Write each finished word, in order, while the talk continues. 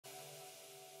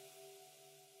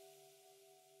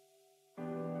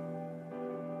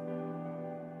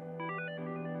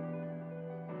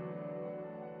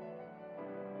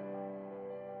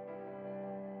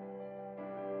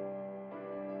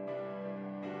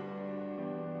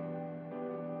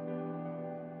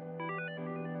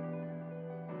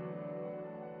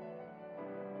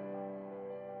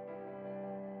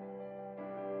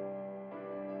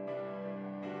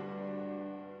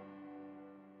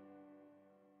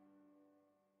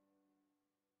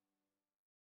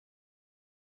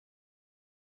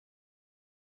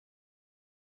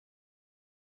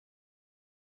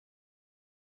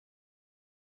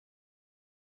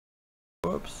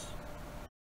Whoops.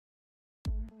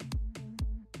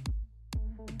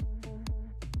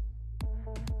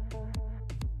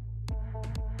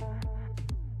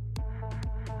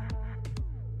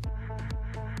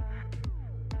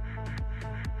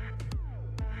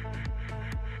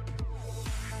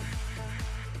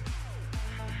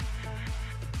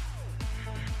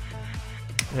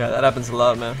 Yeah, that happens a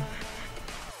lot, man.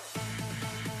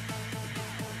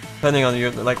 Depending on your,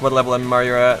 like, what level MMR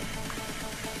you're at,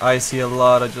 I see a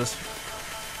lot of just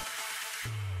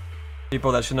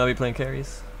people that should not be playing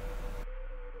carries.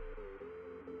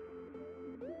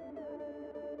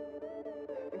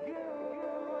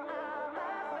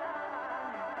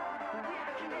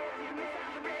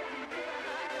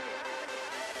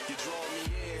 You draw me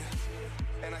in,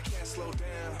 and I can't slow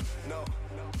down. No,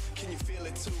 can you feel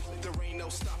it too? There ain't no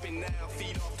stopping now.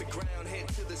 Feet off the ground, head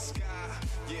to the sky.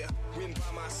 Yeah, wind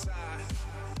by my side.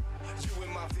 You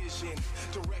in my vision,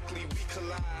 directly we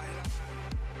collide.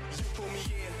 You pull me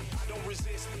in, I don't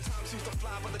resist. Time seems to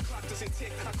fly, but the clock doesn't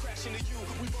tick. I crash into you,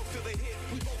 we both feel the hit.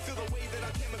 We both feel the way that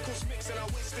our chemicals mix, and I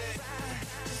wish that I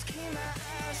just keep my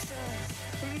eyes shut.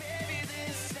 Maybe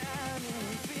this time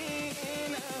it'll be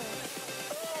enough.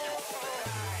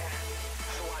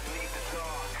 So I need the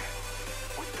dark.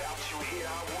 Without you here,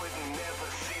 I wouldn't never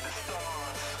see the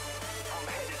stars. I'm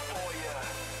headed for you.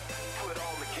 Put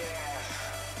on the gas.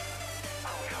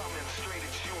 I'm coming straight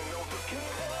at you, no looking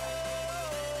back.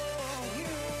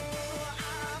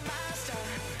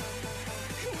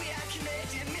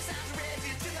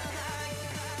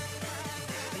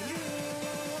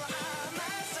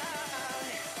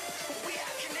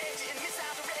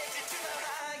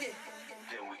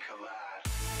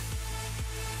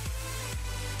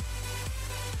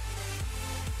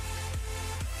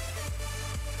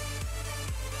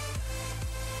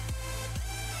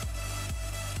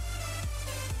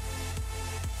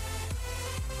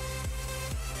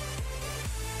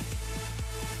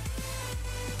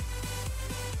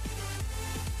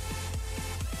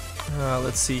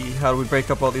 Let's see, how do we break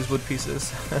up all these wood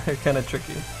pieces? Kind of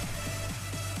tricky.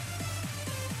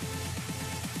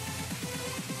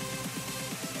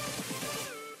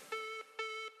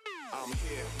 I'm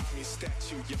here, I'm your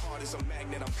statue. Your heart is a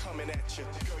magnet, I'm coming at you.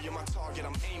 Girl, you're my target,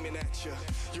 I'm aiming at you.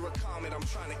 You're a comet, I'm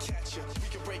trying to catch you. We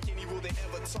can break any rule they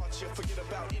ever taught you. Forget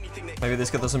about anything that. Maybe this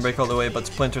guy doesn't break all the way, but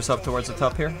splinters up towards the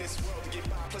top here.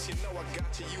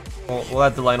 We'll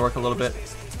add the line work a little bit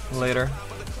later.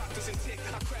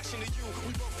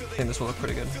 I think this will look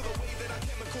pretty good. So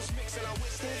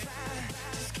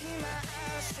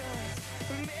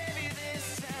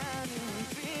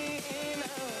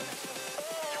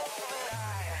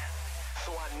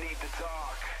I need the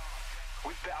dark.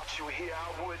 Without you here,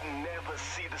 I wouldn't never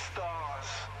see the stars.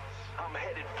 I'm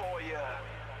headed for you.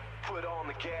 Put on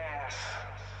the gas.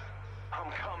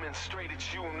 I'm coming straight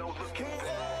at you, no looking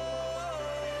back.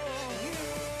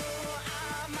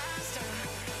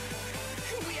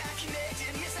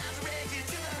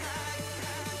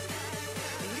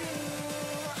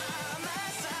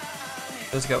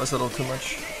 This guy was a little too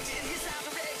much.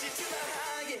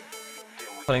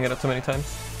 Putting it up too many times.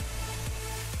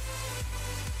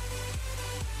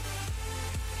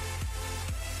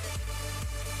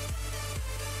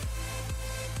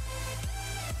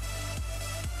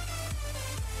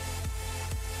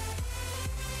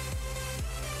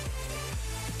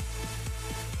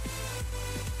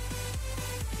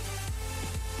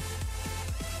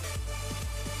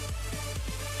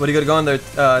 What do you got going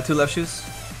there? Two left shoes?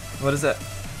 What is that?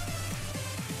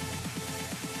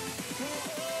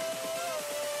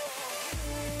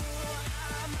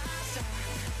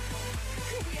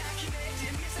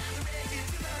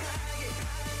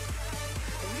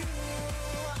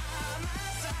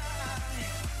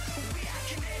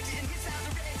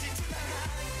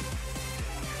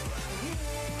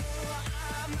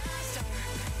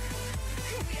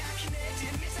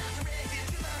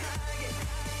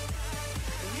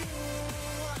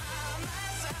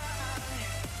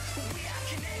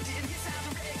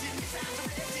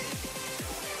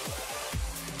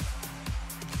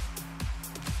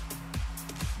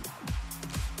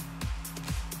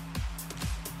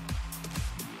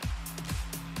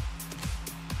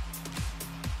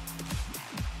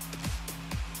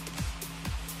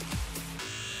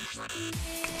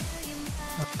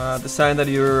 The sign that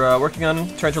you're working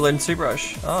on, trying to learn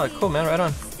zBrush. Oh, cool, man, right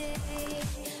on.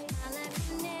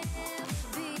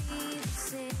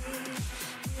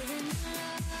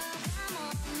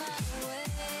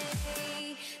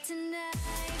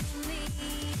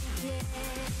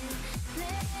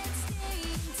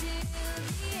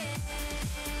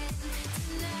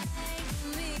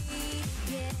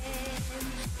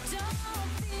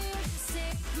 Don't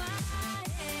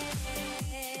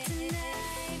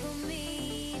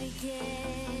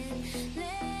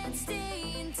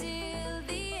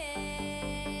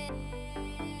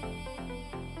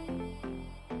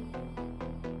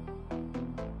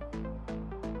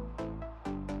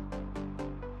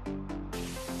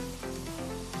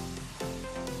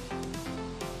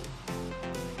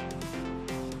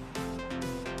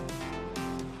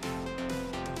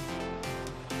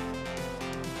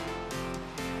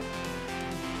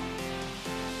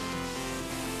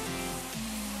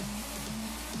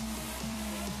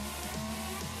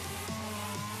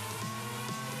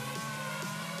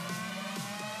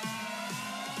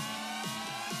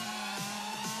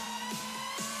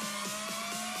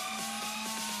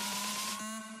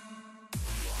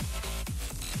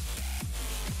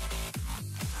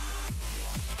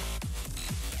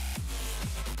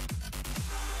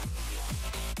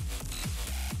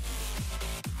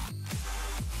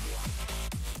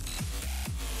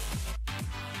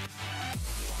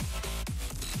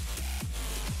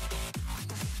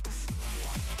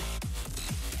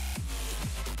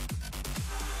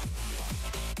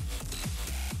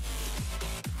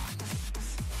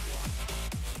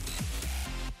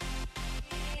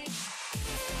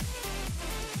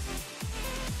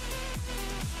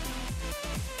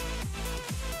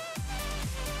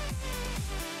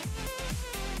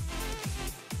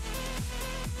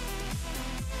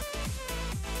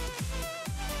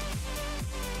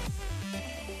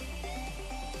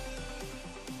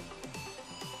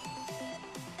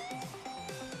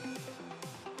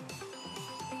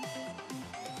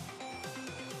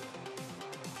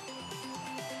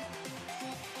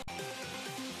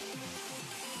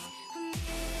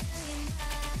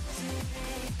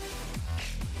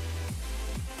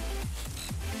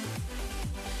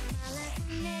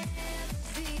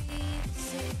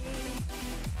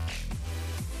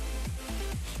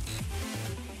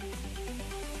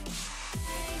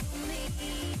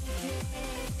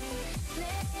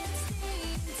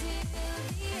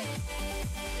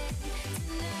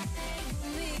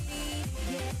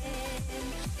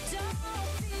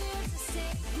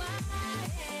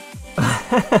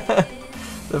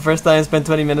The first time I spent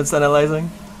 20 minutes analyzing.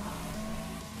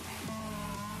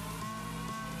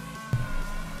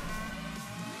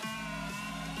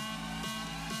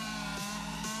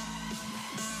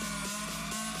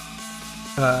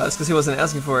 It's because he wasn't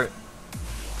asking for it.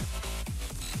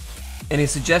 Any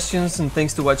suggestions and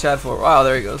things to watch out for? Wow,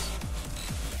 there he goes.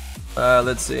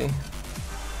 Let's see.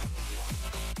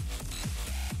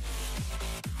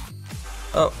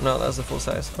 Oh, no, that's the full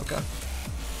size. Okay.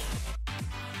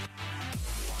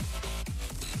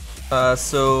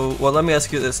 So, well, let me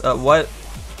ask you this.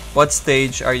 What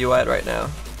stage are you at right now?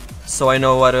 So I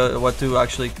know what to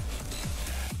actually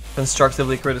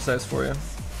constructively criticize for you.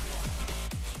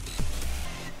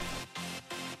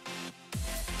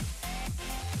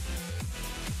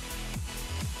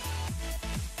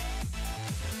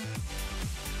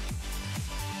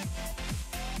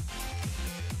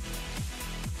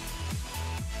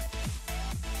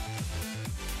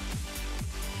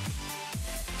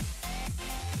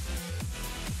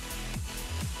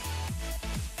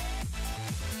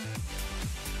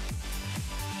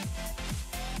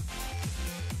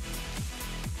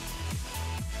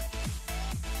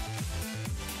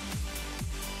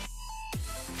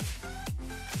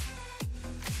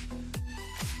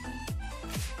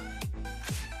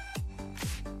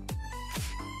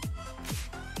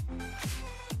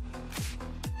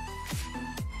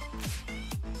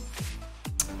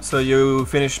 So you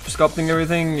finished sculpting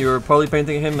everything, you're poly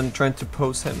painting him and trying to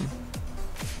pose him.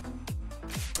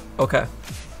 Okay.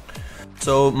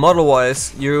 So model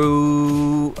wise,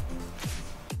 you...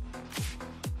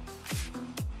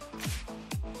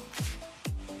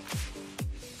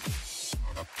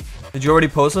 Did you already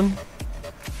pose him?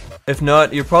 If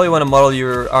not, you probably want to model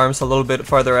your arms a little bit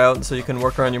farther out so you can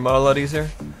work around your model a lot easier.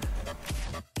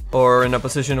 Or in a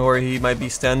position where he might be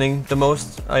standing the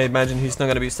most. I imagine he's not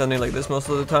going to be standing like this most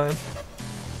of the time.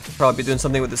 Probably doing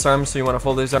something with his arms, so you want to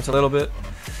fold his arms a little bit.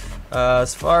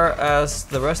 As far as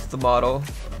the rest of the model,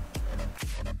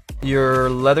 your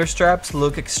leather straps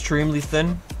look extremely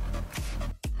thin.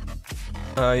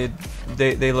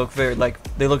 They look very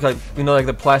they look like, you know, like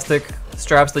the plastic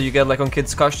straps that you get like on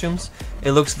kids' costumes.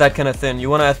 It looks that kind of thin. You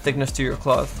want to add thickness to your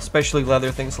cloth, especially leather,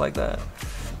 things like that.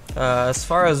 As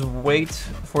far as weight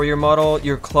for your model,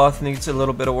 your cloth needs a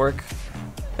little bit of work.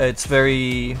 It's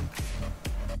very...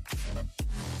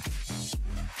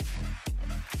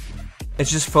 It's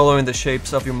just following the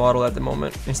shapes of your model at the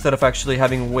moment, instead of actually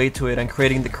having weight to it and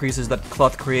creating the creases that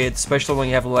cloth creates, especially when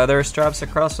you have leather straps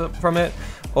across from it,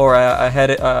 or a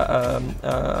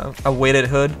weighted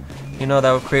hood. You know,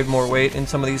 that would create more weight in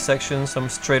some of these sections, some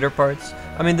straighter parts.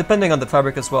 I mean, depending on the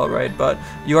fabric as well, right? But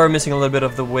you are missing a little bit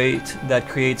of the weight that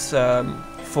creates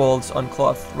folds on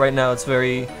cloth. Right now it's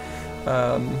very...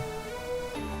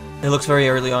 it looks very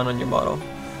early on your model.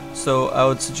 So I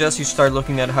would suggest you start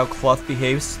looking at how cloth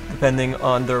behaves depending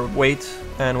on their weight,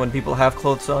 and when people have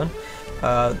clothes on.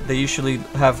 They usually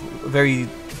have very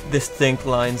distinct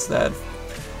lines that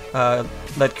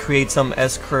create some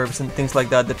S-curves and things like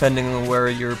that, depending on where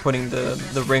you're putting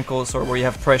the wrinkles or where you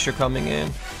have pressure coming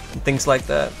in and things like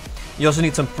that. You also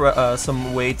need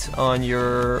some weight on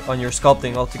your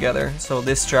sculpting altogether. So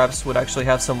these straps would actually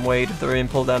have some weight if they're being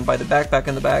pulled down by the backpack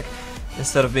in the back,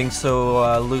 instead of being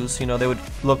so loose. You know, they would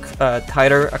look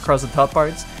tighter across the top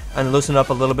parts and loosen up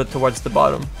a little bit towards the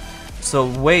bottom. So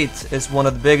weight is one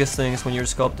of the biggest things when you're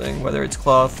sculpting, whether it's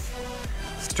cloth,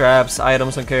 straps,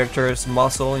 items on characters,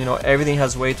 muscle. You know, everything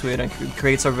has weight to it and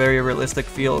creates a very realistic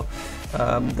feel.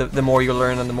 The more you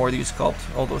learn and the more you sculpt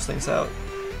all those things out.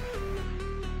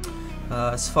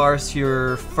 As far as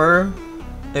your fur,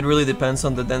 it really depends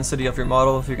on the density of your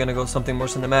model, if you're gonna go something more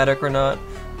cinematic or not.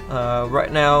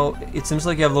 Right now, it seems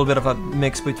like you have a little bit of a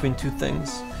mix between two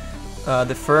things.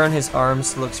 The fur on his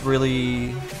arms looks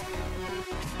really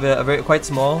quite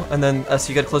small, and then as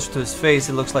you get closer to his face,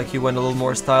 it looks like he went a little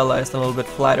more stylized and a little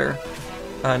bit flatter,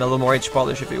 and a little more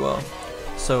H-polish, if you will.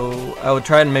 So I would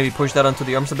try and maybe push that onto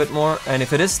the arms a bit more, and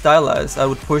if it is stylized, I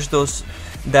would push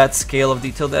that scale of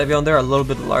detail that I have on there a little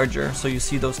bit larger, so you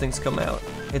see those things come out.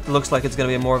 It looks like it's going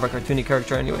to be more of a cartoony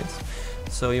character anyways.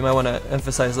 So you might want to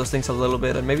emphasize those things a little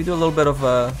bit, and maybe do a little bit of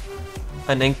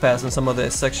an ink pass in some of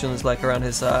the sections, like around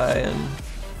his eye, and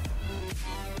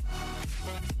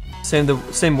the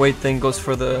same weight thing goes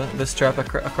for the strap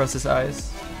across his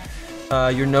eyes.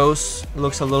 Your nose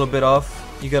looks a little bit off.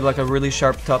 You get like a really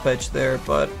sharp top edge there,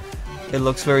 but it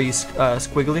looks very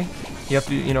squiggly. You have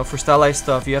to, you know, for stylized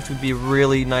stuff, you have to be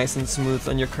really nice and smooth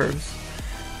on your curves,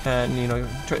 and you know,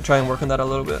 try and work on that a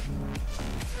little bit.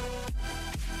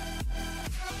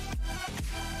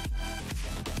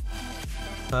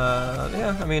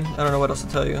 Yeah, I mean, I don't know what else to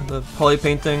tell you. The poly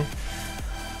painting,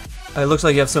 It looks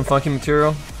like you have some funky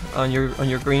material on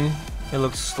your green. It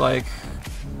looks like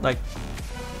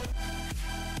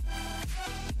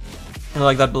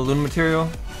that balloon material.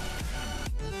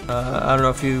 I don't know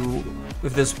if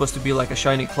this is supposed to be like a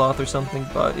shiny cloth or something,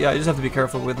 but yeah, you just have to be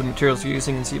careful with the materials you're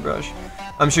using in zBrush.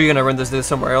 I'm sure you're gonna render this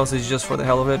somewhere else. It's just for the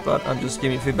hell of it, but I'm just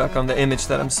giving you feedback on the image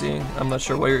that I'm seeing. I'm not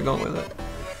sure where you're going with it.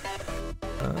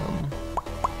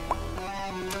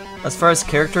 As far as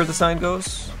character design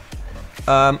goes,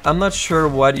 I'm not sure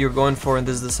what you're going for in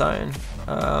this design.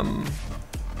 And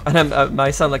I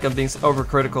might sound like I'm being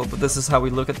overcritical, but this is how we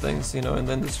look at things, you know, in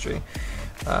the industry.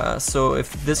 So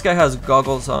if this guy has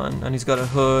goggles on, and he's got a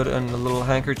hood and a little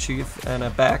handkerchief and a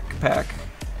backpack,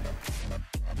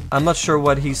 I'm not sure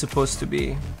what he's supposed to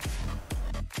be,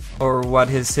 or what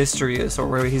his history is, or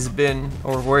where he's been,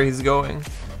 or where he's going.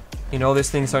 You know, these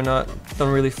things don't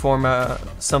really form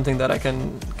something that I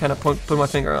can kind of put my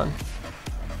finger on.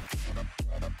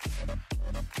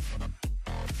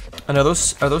 And are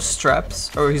those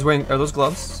straps? Or are those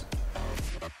gloves?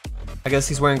 I guess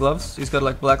he's wearing gloves. He's got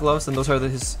like black gloves, and those are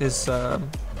his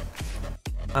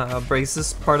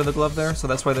braces part of the glove there. So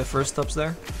that's why the first stop's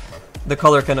there. The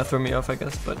color kind of threw me off, I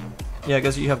guess, but yeah, I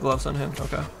guess you have gloves on him.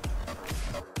 Okay.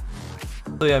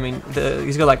 So yeah, I mean,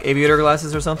 he's got like aviator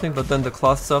glasses or something, but then the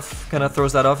cloth stuff kind of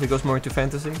throws that off. He goes more into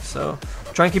fantasy. So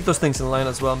try and keep those things in line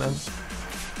as well, man.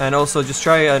 And also just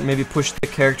try and maybe push the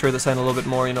character design a little bit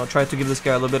more, you know, try to give this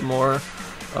guy a little bit more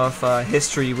of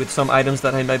history with some items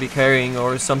that he might be carrying,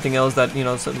 or something else that, you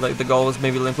know, so like the goal is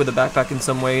maybe linked with the backpack in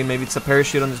some way. Maybe it's a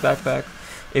parachute on his backpack,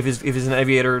 if he's an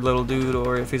aviator little dude,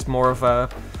 or if he's more of a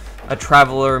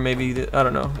traveler, maybe, I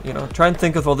don't know, you know. Try and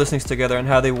think of all these things together and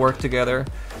how they work together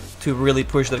to really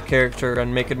push that character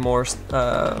and make it more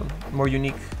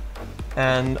unique.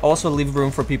 And also leave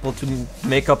room for people to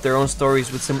make up their own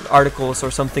stories with some articles or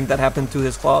something that happened to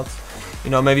his cloth. You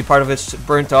know, maybe part of it's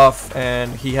burnt off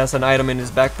and he has an item in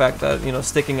his backpack that, you know,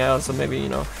 sticking out. So maybe, you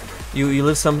know, you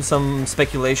leave some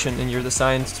speculation in your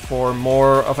designs for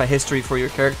more of a history for your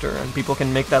character, and people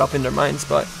can make that up in their minds,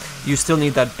 but you still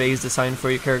need that base design for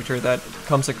your character that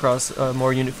comes across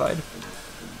more unified.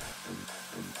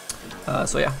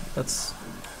 So yeah, that's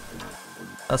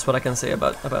what I can say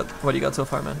about what you got so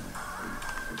far, man.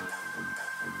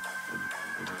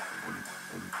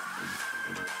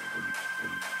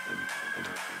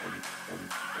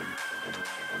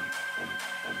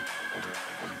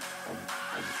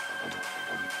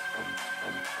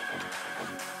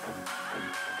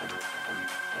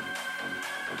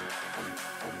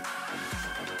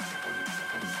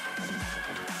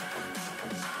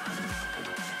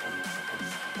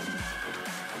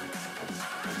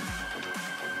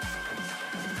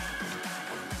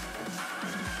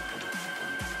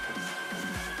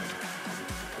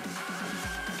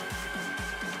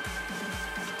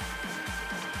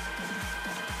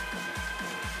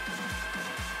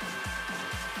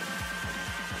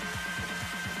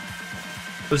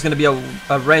 There's gonna be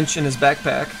a wrench in his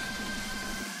backpack.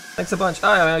 Thanks a bunch.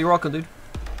 Ah, yeah, you're welcome, dude.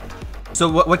 So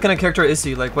what kind of character is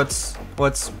he? Like, what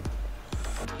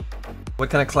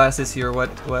kind of class is he, or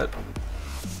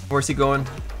where's he going?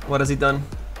 What has he done?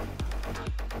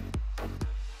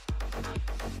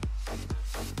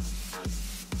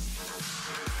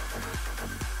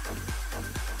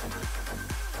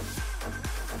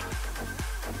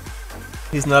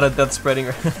 He's not a death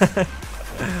spreading.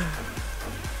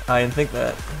 I didn't think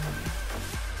that.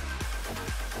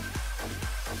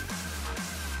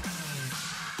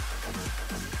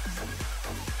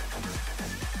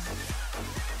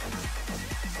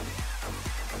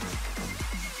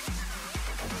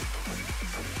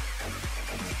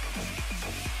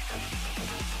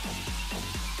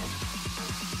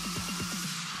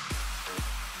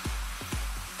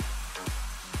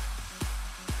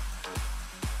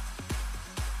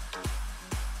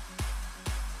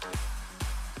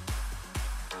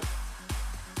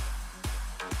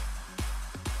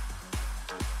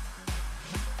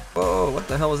 Whoa, what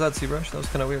the hell was that, zBrush? That was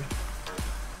kind of weird.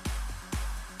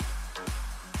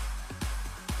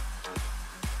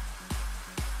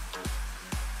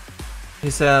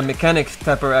 He's a mechanic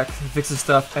type of rack. He fixes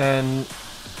stuff and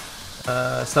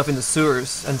stuff in the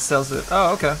sewers and sells it.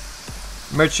 Oh, okay.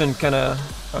 Merchant kinda,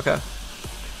 okay.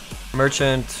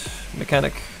 Merchant,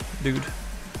 mechanic dude.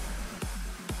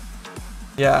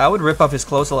 Yeah, I would rip off his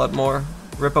clothes a lot more.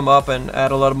 Rip them up and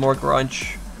add a lot more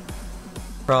grunge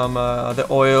from the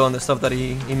oil and the stuff that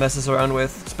he messes around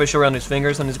with, especially around his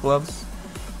fingers and his gloves.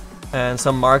 And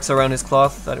some marks around his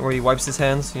cloth where he wipes his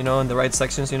hands, you know, in the right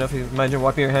sections. You know, if you imagine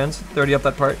wiping your hands, dirty up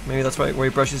that part. Maybe that's right where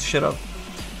he brushes shit up.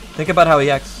 Think about how he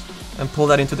acts and pull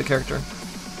that into the character.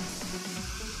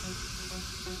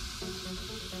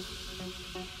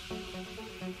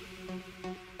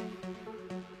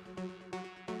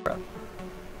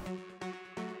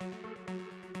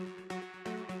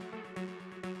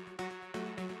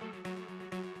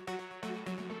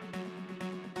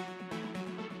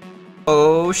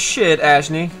 Oh shit,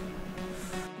 Ashney.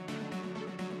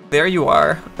 There you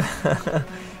are.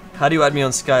 How do you add me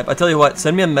on Skype? I tell you what,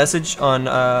 send me a message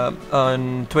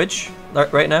on Twitch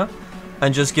right now,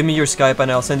 and just give me your Skype, and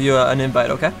I'll send you an invite.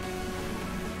 Okay?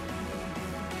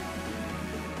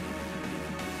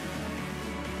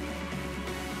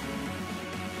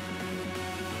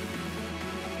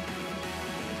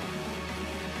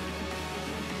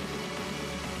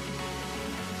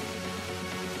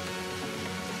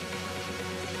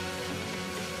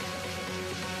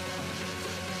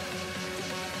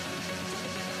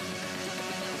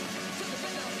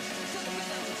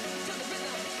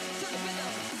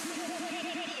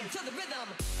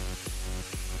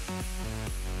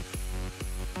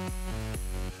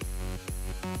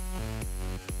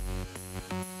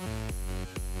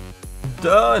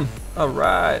 Done!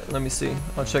 Alright, let me see.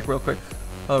 I'll check real quick.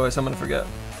 Otherwise I'm gonna forget.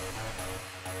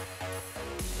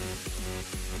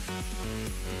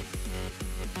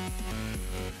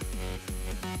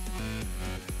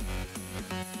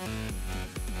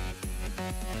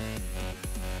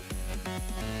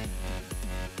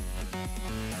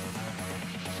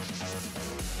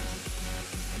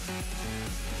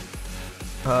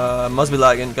 Must be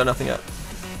lagging, got nothing yet.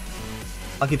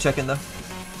 I'll keep checking though.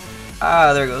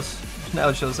 Ah, there it goes. Now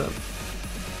it shows up.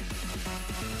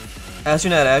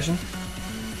 Astronaut Ashen.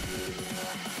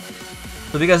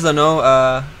 So if you guys don't know,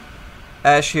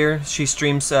 Ash here, she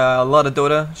streams a lot of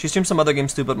Dota. She streams some other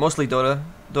games too, but mostly Dota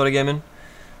gaming.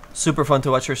 Super fun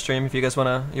to watch her stream. If you guys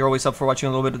wanna, you're always up for watching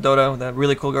a little bit of Dota with that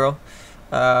really cool girl.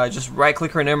 Just right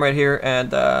click her name right here and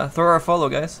throw her a follow,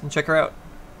 guys, and check her out.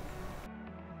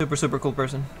 Super cool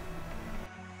person.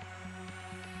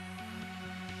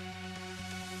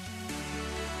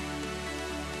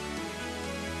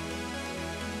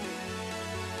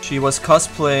 She was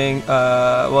cosplaying,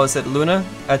 what was it, Luna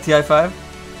at TI5,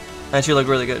 and she looked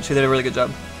really good. She did a really good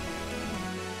job.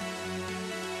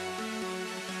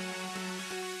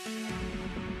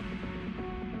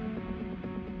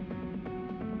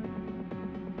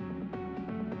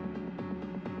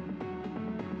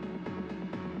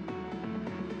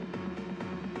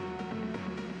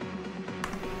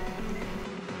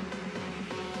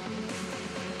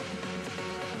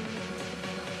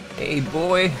 Hey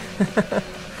boy.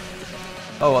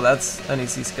 Oh well, that's an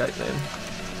easy Skype name.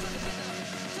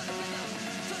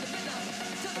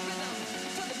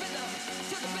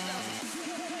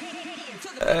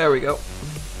 There we go.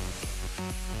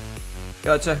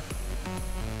 Gotcha.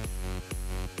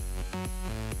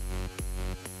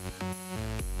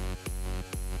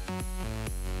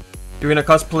 You're gonna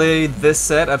cosplay this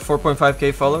set at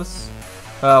 4.5k follows?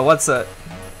 What set?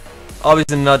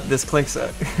 Obviously not this Clinkz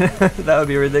set. That would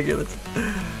be ridiculous.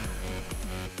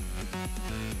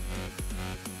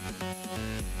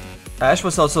 Ash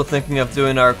was also thinking of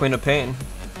doing our Queen of Pain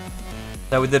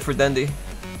that we did for Dendy.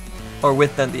 Or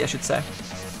with Dendy, I should say. I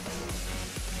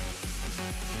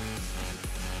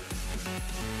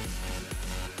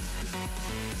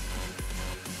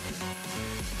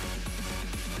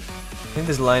think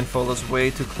this line follows way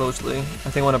too closely. I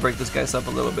think I want to break this guys up a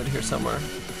little bit here somewhere.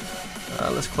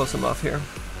 Let's close them off here.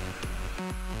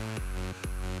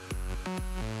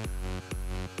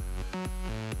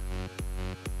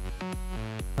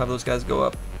 Have those guys go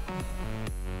up.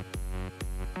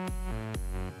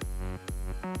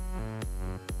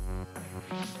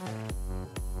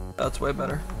 That's way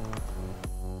better.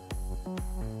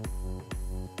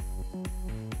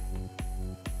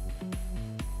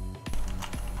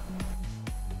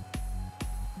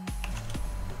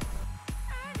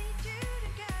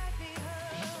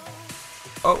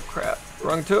 Oh crap,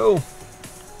 wrong two.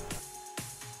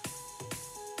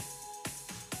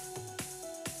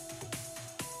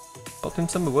 Built in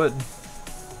some wood.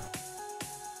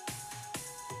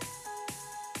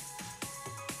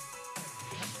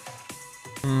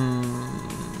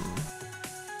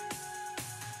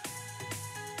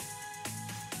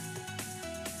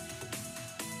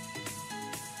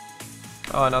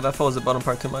 Oh no, that follows the bottom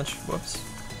part too much. Whoops.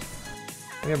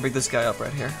 I'm gonna break this guy up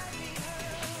right here.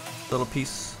 Little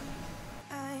piece.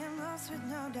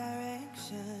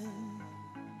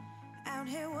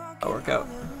 That'll work out.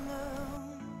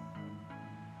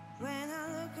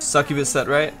 Succubus set,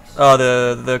 right? Oh,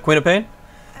 the Queen of Pain?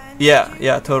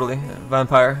 Yeah, totally.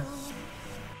 Vampire.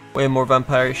 Way more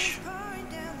vampire-ish.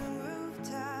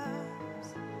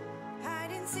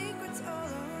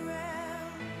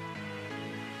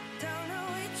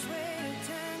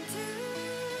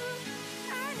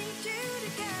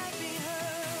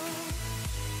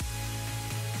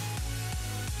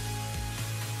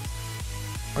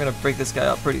 We're gonna break this guy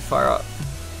up pretty far up.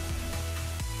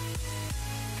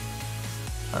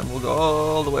 And we'll go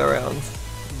all the way around.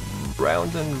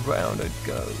 Round and round it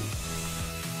goes.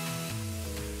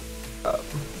 Up.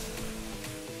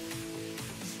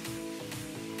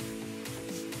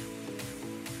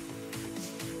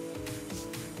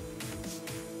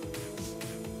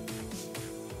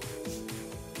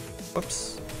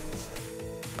 Whoops.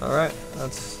 Alright,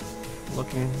 that's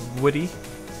looking witty.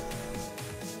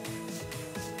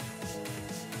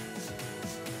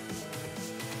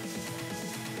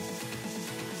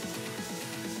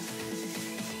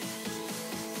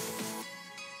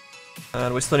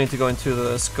 And we still need to go into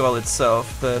the skull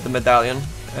itself, the medallion,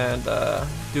 and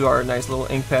do our nice little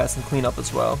ink pads and clean up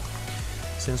as well.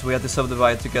 Since we had to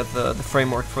subdivide to get the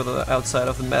framework for the outside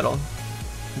of the metal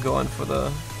going for the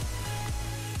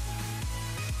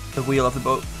wheel of the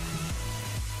boat.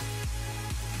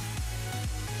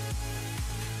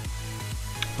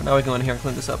 But now we can go in here and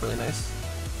clean this up really nice.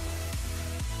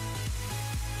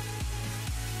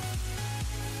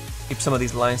 Keep some of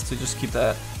these lines to just keep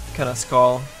that kind of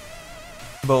skull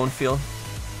bone feel.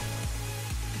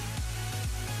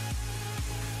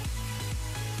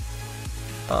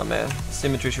 Oh man,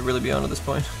 symmetry should really be on at this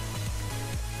point.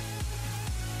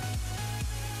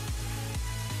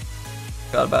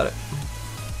 Forgot about it.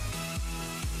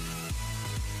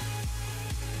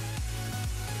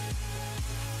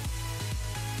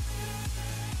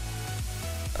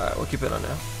 Alright, we'll keep it on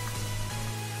now.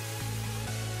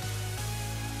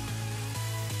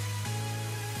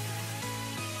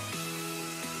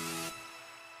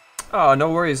 Oh,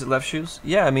 no worries, left shoes.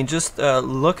 Yeah, I mean, just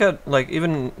look at, like,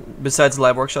 even besides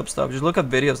LiveWorkshop stuff, just look at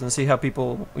videos and see how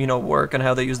people, you know, work and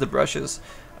how they use the brushes.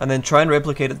 And then try and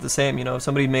replicate it the same, you know, if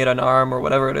somebody made an arm or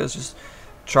whatever it is, just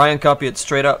try and copy it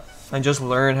straight up and just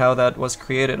learn how that was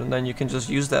created, and then you can just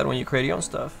use that when you create your own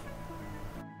stuff.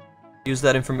 Use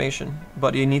that information,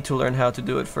 but you need to learn how to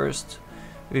do it first.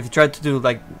 If you try to do,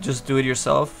 like, just do it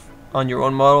yourself on your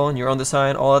own model and your own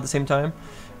design all at the same time,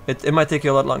 it might take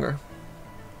you a lot longer.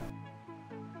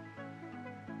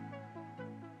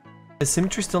 Is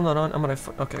symmetry still not on? I'm gonna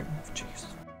okay, jeez.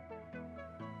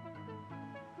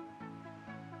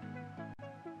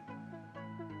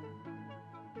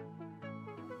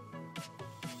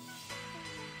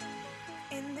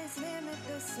 In this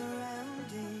limitless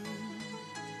surrounding,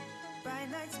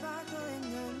 bright lights sparkle in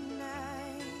the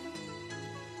night,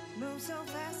 move so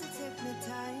fast it's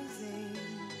hypnotizing,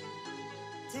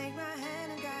 take my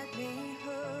hand and guide me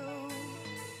home,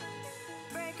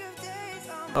 break of days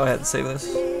on. Oh, I had to save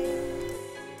this.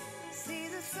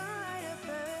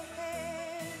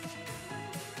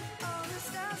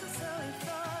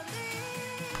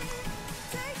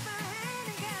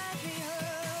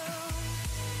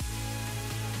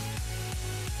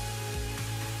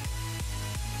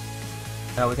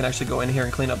 Now we can actually go in here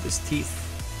and clean up these teeth.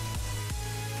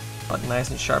 Look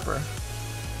nice and sharper.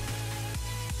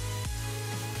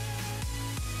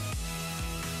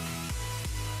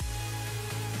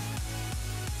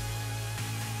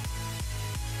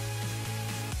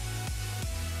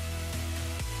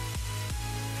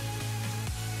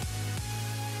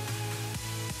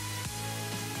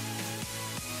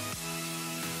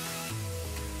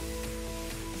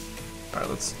 Alright,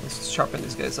 let's sharpen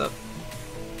these guys up.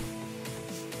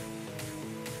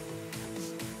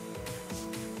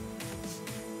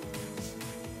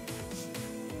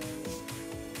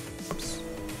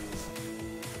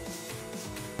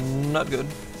 Not good.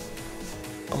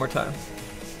 One more time.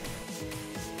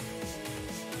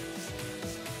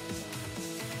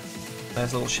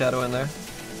 Nice little shadow in there.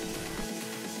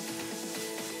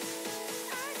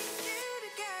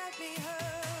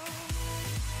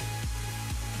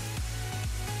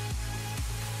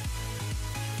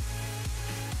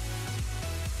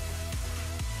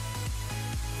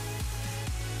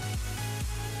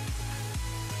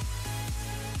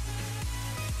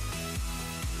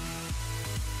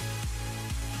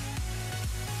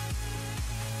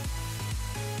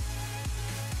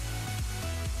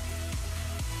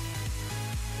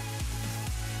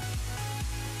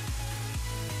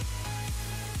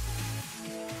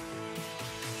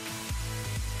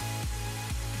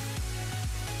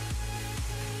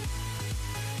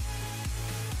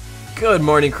 Good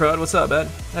morning, Crud. What's up, bud?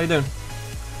 How you doing?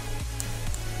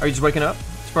 Are you just waking up?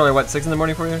 It's probably, what, 6 in the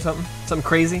morning for you or something? Something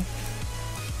crazy?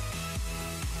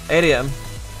 8 a.m.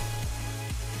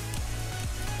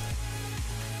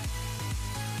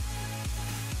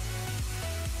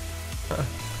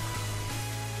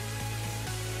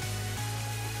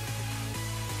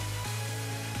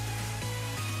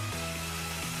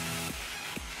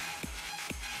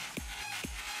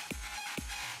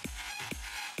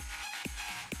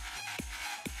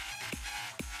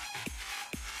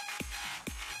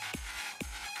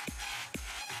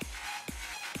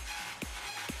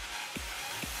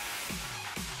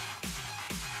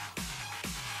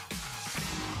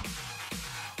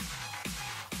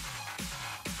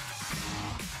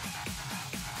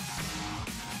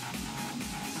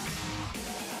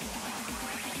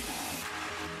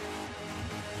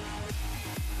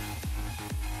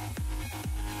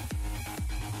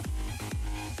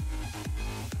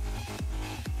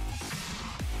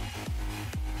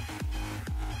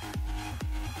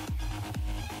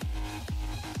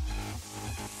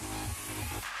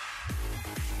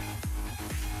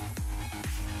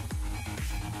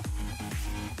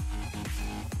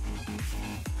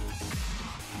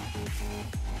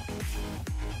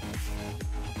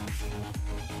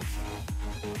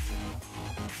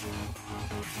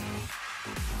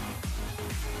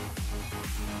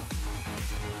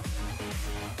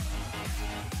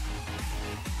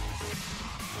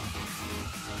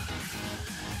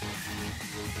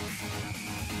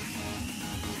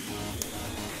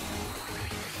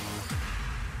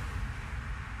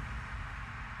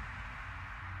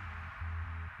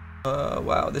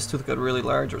 Wow, this tooth got really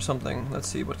large or something. Let's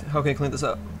see, how can I clean this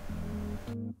up?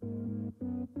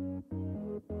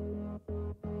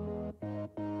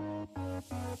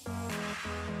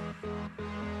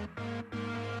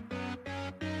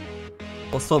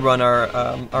 We'll still run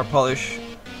our polish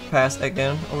pass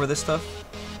again over this stuff.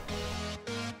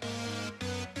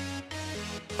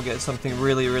 We'll get something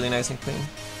really, really nice and clean.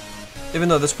 Even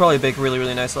though this probably baked really,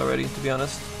 really nice already, to be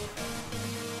honest.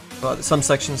 But some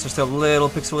sections are still a little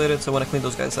pixelated, so I want to clean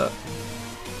those guys up.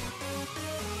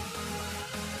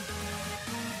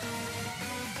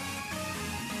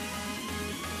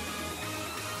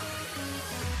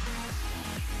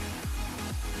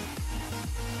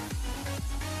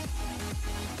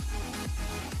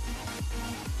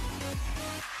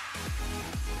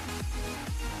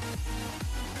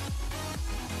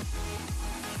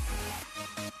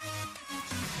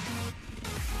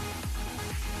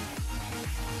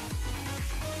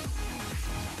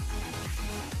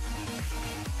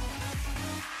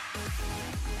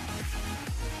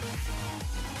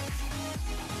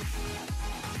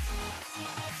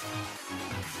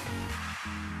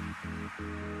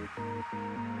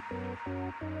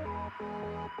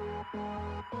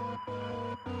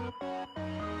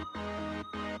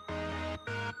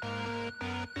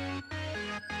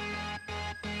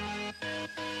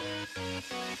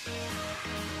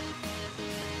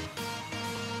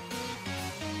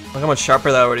 Look how much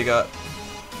sharper that already got.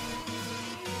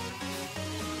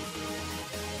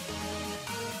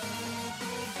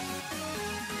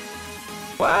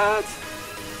 What?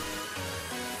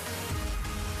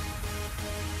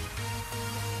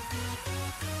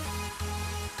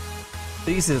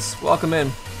 Jesus, welcome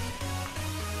in.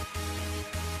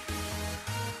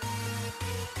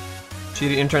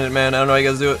 Cheaty internet, man. I don't know how you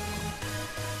guys do it.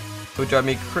 It would drive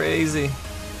me crazy.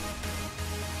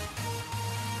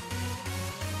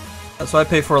 That's why I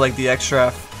pay for like the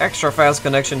extra fast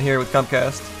connection here with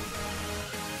Comcast.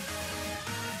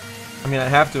 I mean, I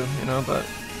have to, you know, but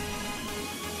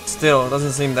still, it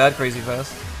doesn't seem that crazy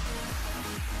fast.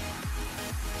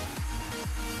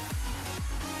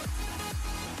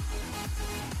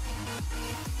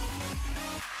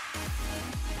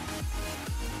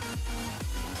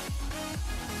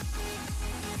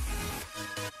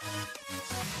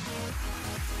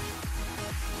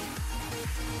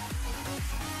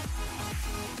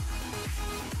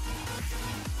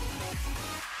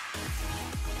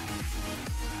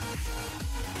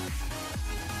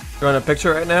 You want a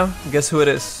picture right now? Guess who it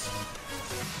is?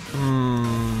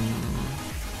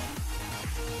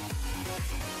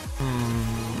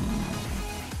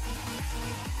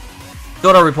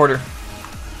 Dota reporter.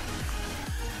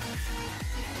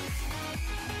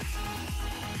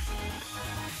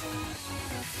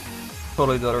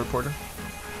 Totally Dota reporter.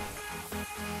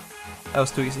 That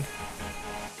was too easy.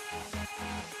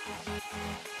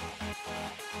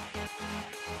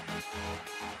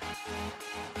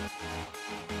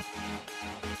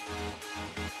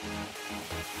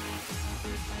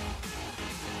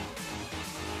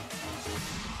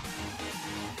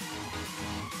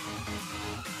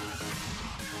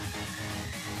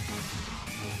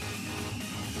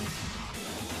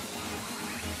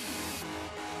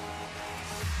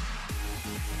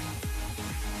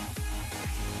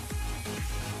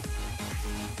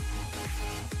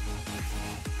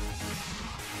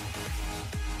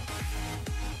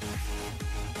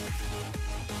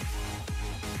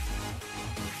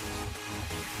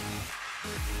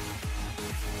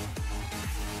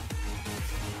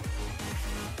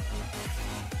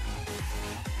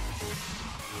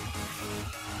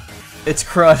 It's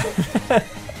crud.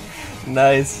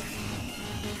 Nice.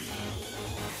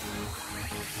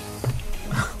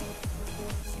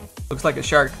 Looks like a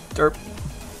shark. Derp.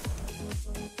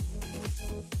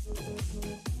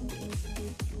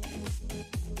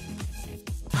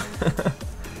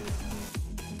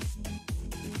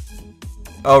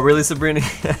 Oh, really, Sabrina?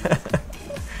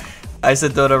 I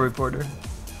said Dota reporter.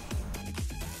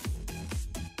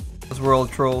 Those were all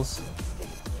trolls.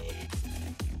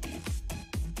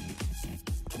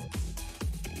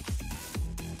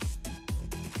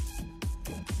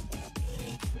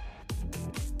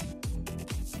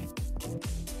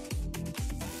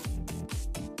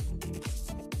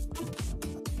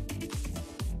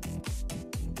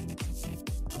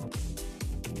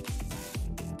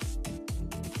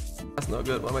 That's no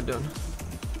good. What am I doing?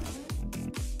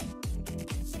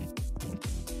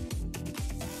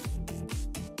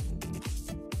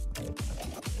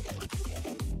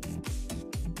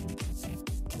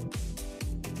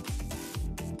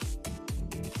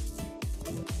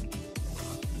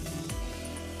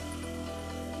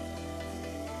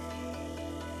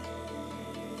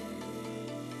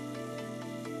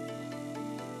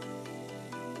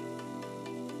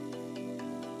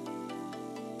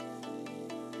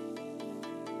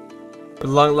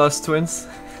 Long lost twins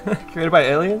created by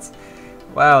aliens.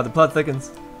 Wow, the plot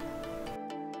thickens.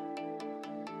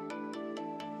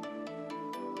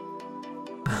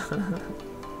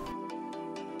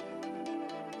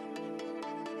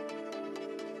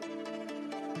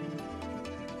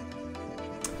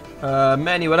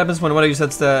 Manny, what happens when one of your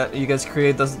sets that you guys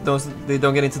create they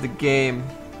don't get into the game?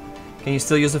 Can you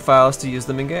still use the files to use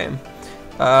them in game?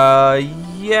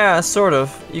 Yeah, sort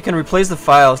of. You can replace the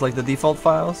files, like the default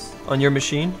files, on your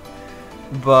machine,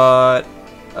 but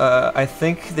I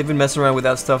think they've been messing around with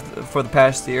that stuff for the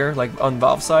past year, like on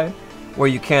Valve's side, where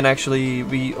you can't actually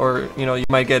you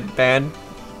might get banned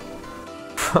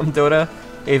from Dota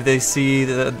if they see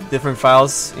the different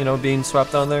files, being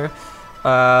swapped on there.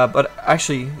 But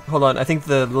actually, hold on. I think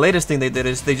the latest thing they did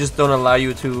is they just don't allow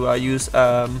you to use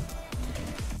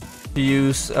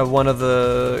one of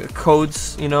the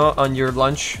codes, on your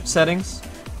launch settings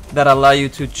that allow you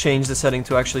to change the setting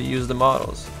to actually use the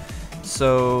models.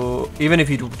 So even if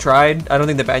you tried, I don't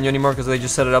think they ban you anymore because they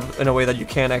just set it up in a way that you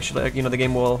can't actually, the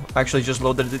game will actually just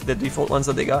load the default ones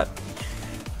that they got.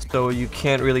 So you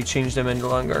can't really change them any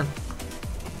longer.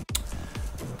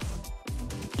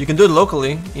 You can do it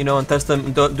locally, and test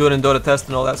them, do it in Dota test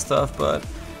and all that stuff, but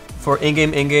for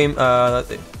in-game,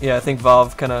 yeah, I think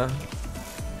Valve kind of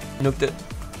nuked it.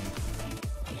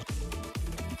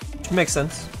 Which makes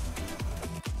sense.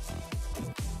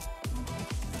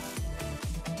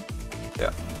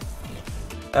 Yeah,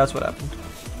 that's what happened.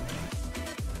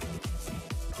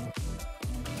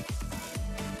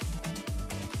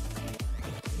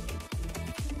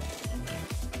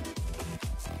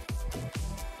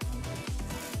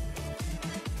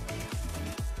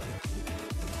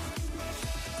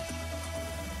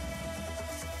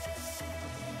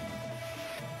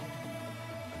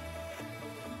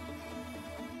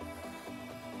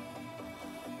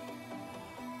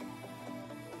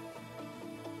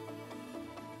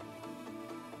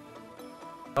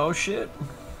 Oh shit!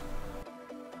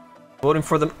 Voting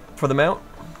for the mount,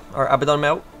 our Abaddon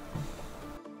mount,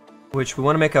 which we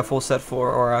want to make a full set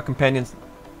for, or a companion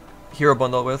hero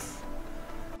bundle with,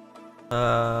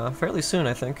 fairly soon,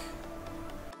 I think.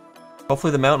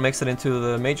 Hopefully the mount makes it into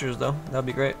the majors, though. That'd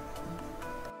be great.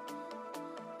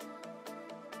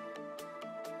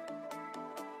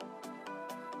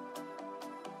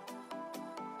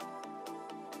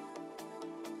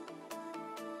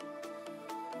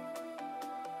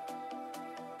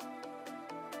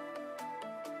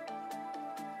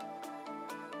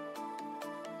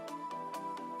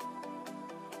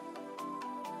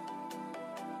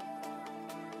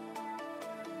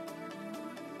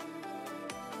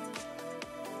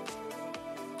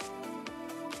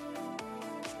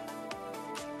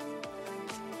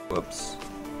 Whoops.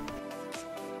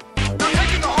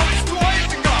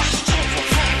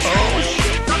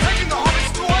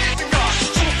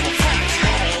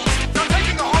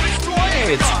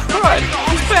 Hey, it's Crud!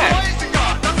 He's back!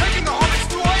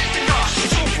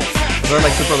 Was that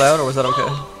like super loud or was that okay?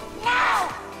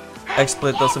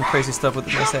 XSplit does some crazy stuff with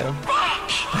my sound.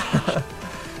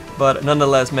 But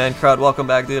nonetheless, man, Crowd, welcome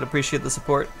back, dude. Appreciate the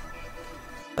support.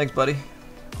 Thanks, buddy.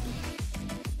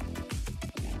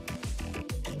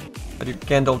 Got your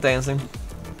Gandalf dancing.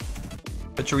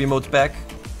 Got your remotes back.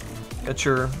 Got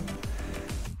your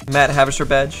Matt Havisher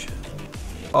badge.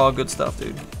 All good stuff,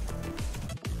 dude.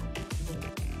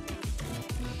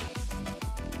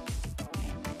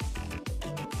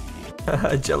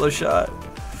 Jello shot.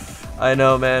 I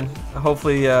know, man.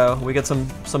 Hopefully we get some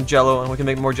Jello and we can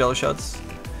make more Jello shots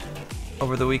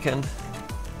over the weekend.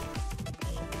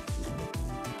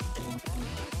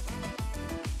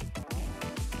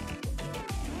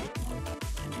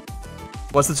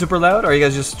 Was it super loud, or are you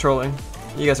guys just trolling?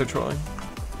 You guys are trolling.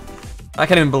 I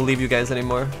can't even believe you guys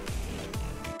anymore.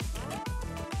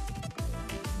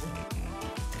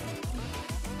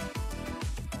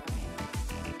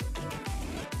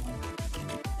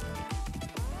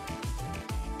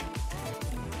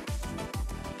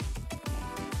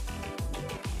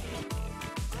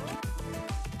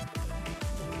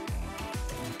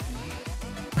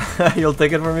 You'll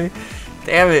take it for me?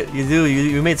 Damn it, you do.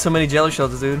 You made so many Jello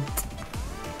shots, dude.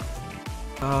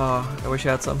 Oh, I wish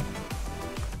I had some.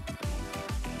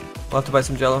 We'll have to buy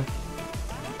some Jello.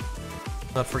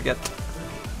 Not forget.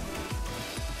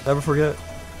 Never forget.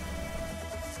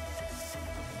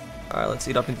 Alright, let's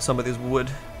eat up into some of these wood.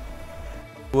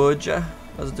 Wood, yeah.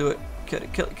 Let's do it. Kill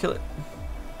it, kill it, kill it.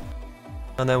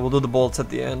 And then we'll do the bolts at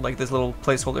the end, like this little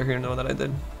placeholder here that I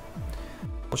did.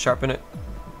 We'll sharpen it.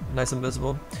 Nice and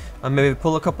visible. And maybe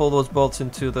pull a couple of those bolts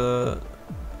into the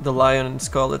lion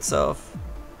skull itself.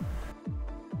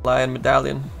 Lion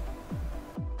medallion.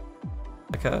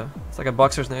 It's like a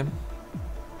boxer's name.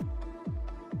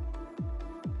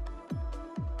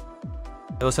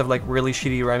 Those have like really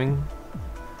shitty rhyming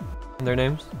in their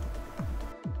names.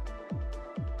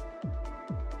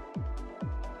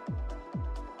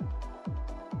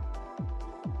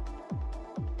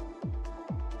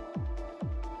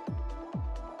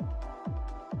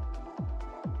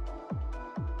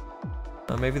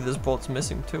 Maybe this bolt's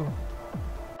missing too.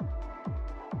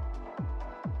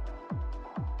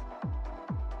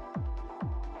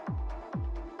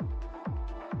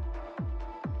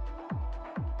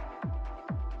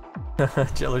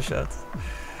 Jello shots.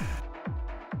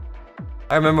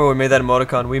 I remember when we made that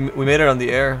emoticon. We made it on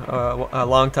the air a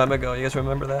long time ago. You guys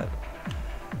remember that?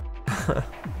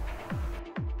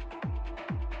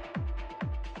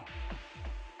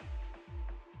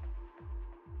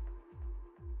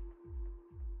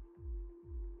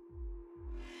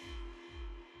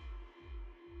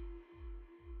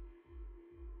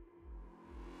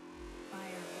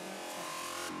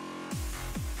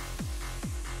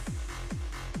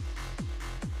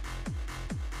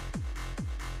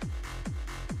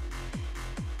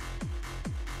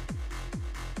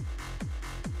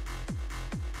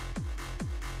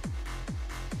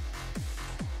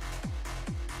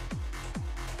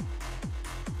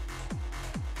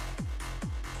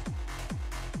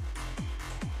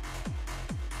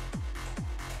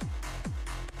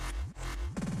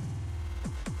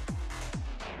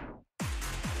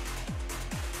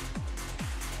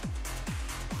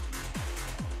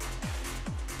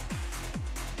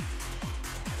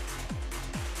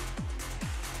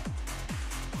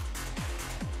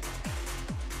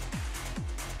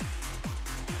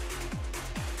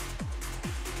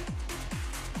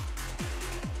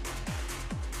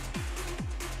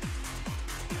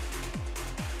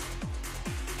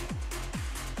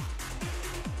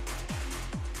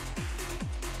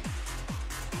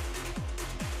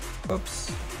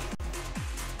 Oops.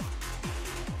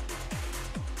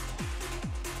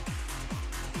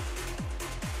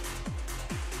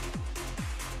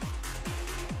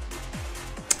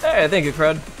 Hey, thank you,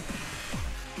 Crud.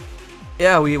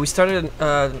 Yeah, we started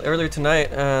earlier tonight,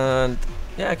 and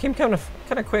yeah, it came kind of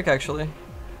quick actually.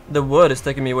 The wood is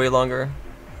taking me way longer.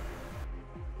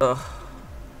 Ugh.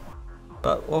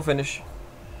 But we'll finish.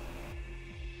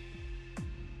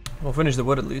 We'll finish the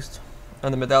wood at least.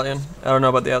 And the medallion. I don't know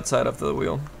about the outside of the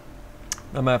wheel.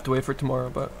 I might have to wait for tomorrow,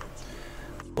 but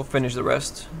we'll finish the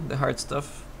rest, the hard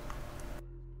stuff.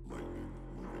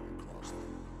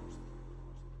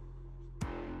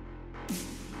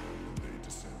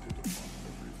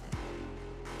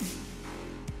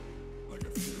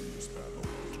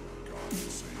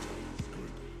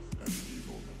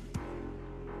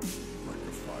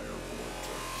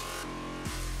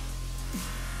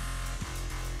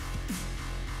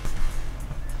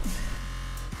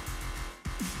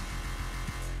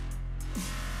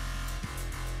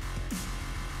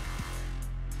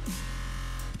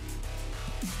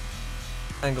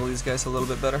 Angle these guys a little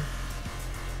bit better.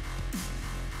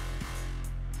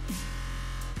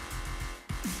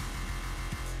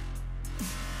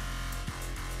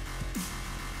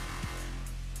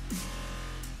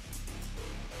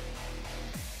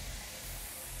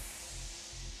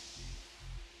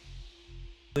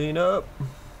 Clean up.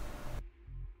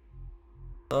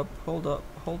 Hold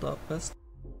up, best.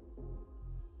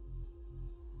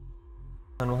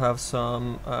 And we'll have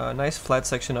some nice flat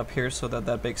section up here so that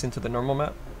that bakes into the normal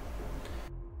map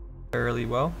fairly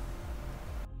well.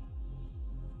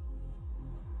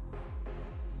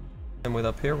 And with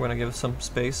up here, we're gonna give some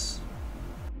space.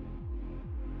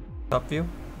 Top view.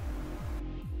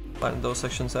 Flatten those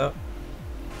sections out.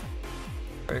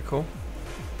 Very cool.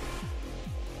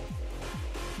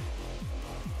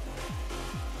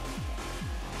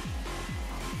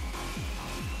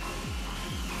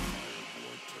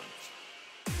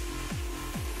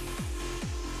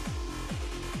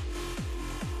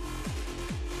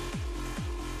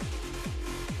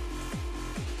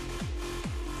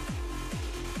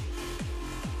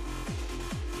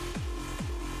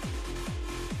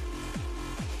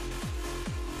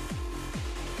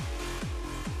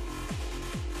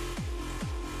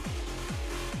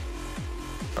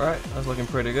 Alright, that's looking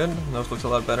pretty good. Nose looks a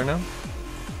lot better now.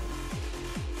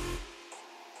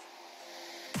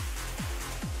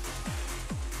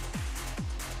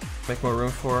 Make more room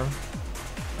for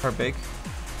our bake.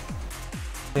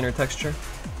 Cleaner texture.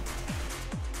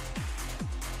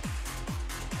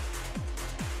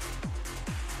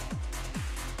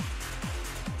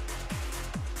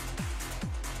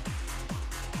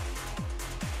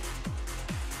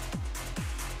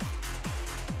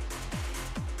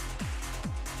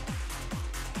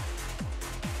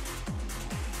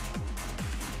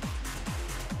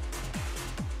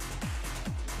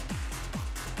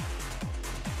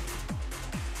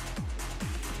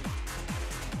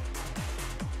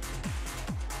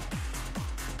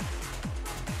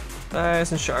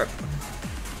 Nice and sharp.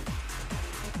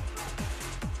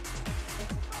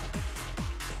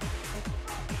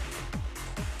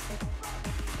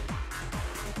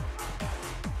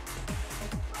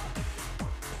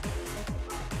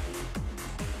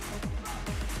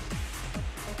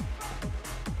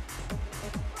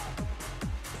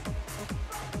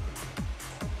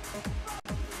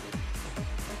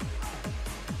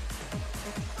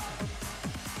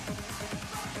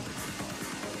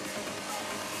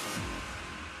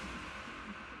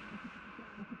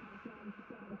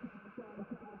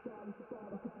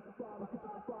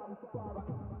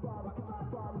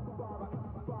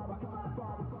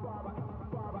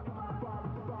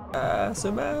 Pass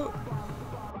him out.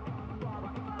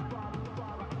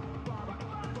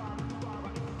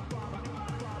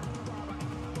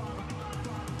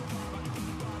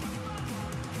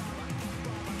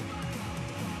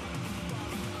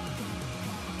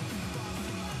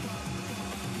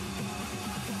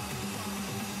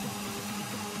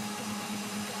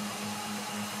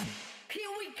 Here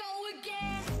we go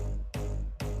again.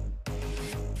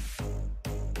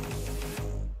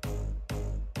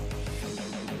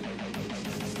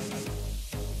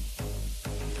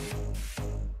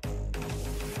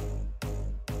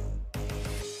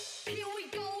 Here we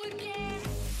go again.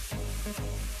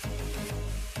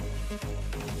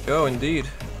 Go indeed.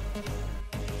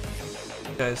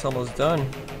 Guy's almost done.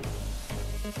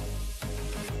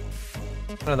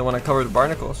 Another one I covered with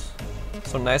barnacles.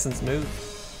 So nice and smooth.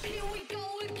 Here we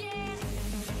go again.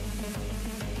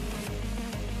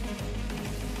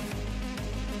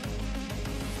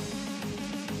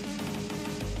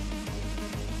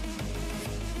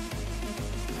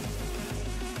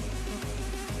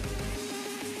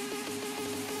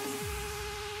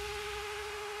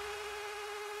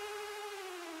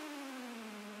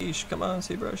 Yeesh, come on,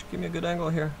 zBrush, give me a good angle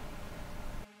here.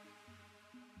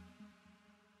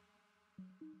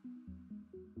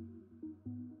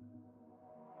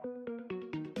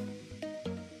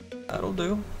 That'll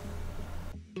do.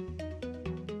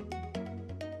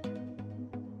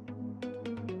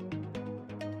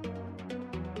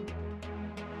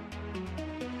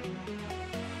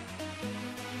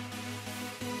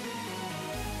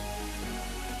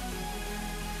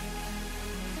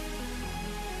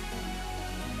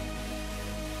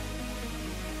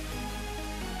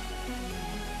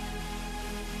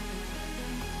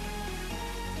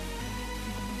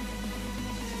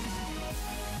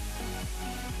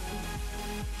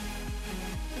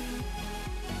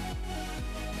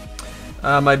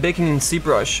 Am I baking in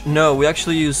zBrush? No, we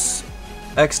actually use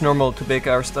X normal to bake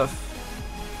our stuff.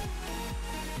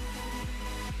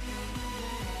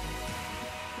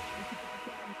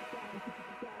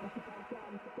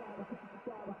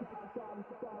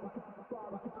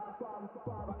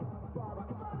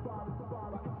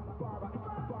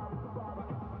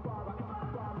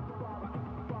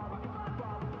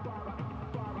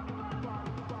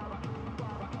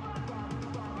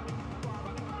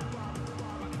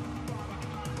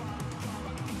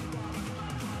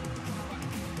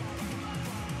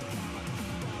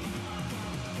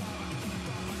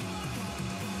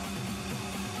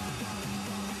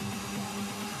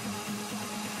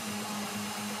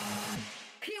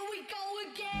 Here we go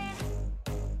again.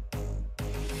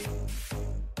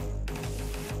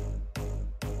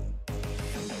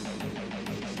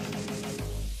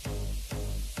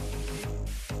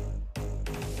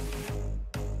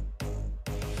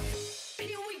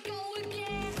 Here we go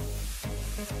again.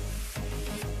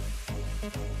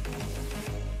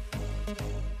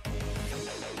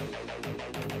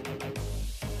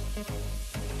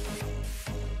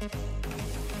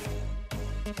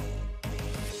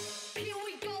 Here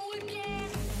we go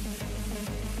again.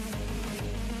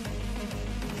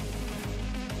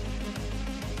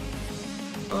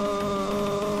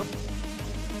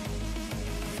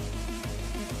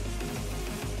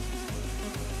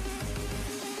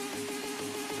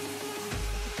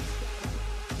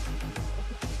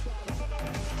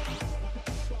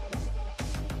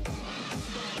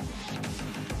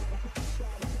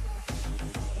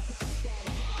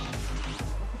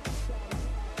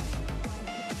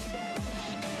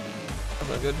 That's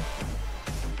not good.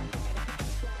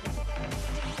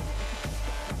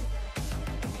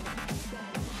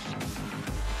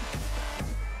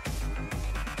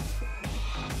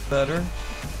 Better.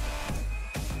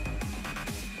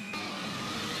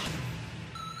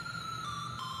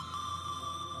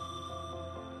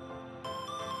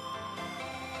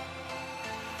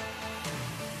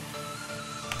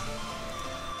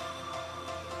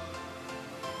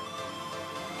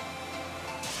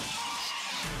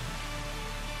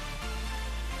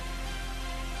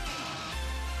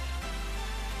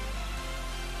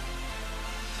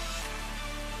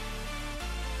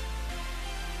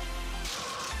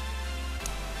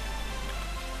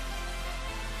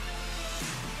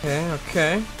 Okay,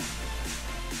 okay.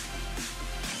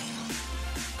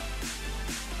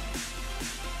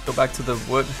 Go back to the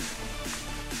wood.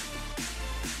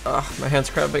 Ah, my hand's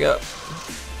cramping up.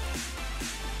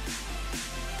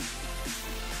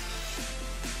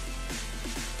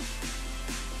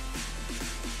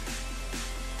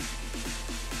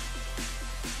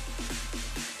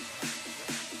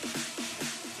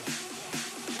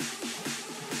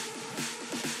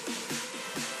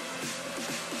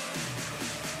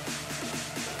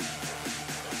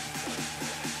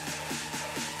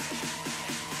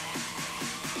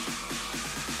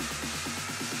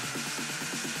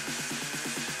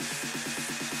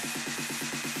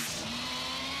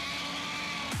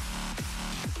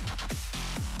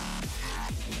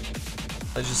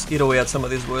 I just eat away at some of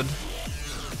these wood.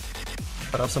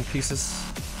 Cut off some pieces.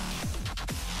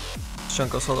 This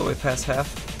chunk goes all the way past half.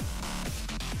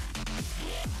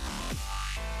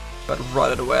 Got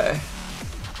rotted away.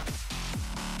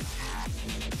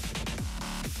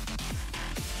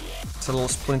 There's a little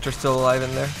splinter still alive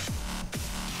in there.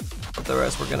 But the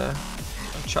rest we're gonna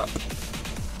chop.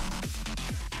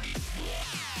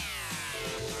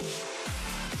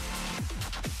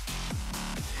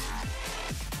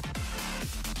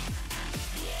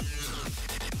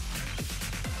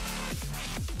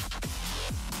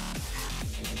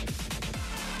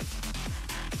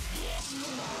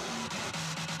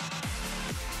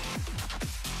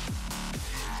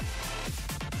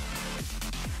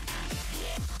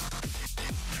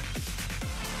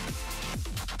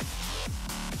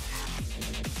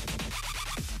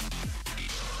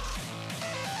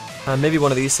 Maybe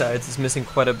one of these sides is missing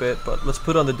quite a bit, but let's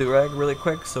put on the durag really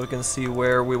quick so we can see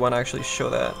where we want to actually show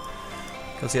that.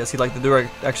 Because yeah, see, like the durag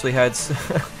actually has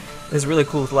this really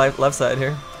cool left side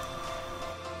here.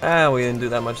 Ah, we didn't do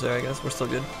that much there, I guess. We're still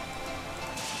good.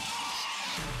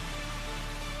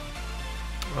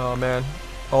 Oh man,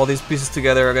 all these pieces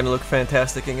together are gonna look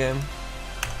fantastic in game.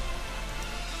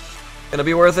 Gonna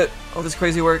be worth it. All this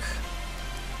crazy work.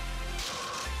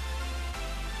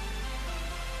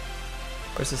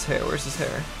 Where's his hair? Where's his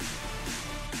hair?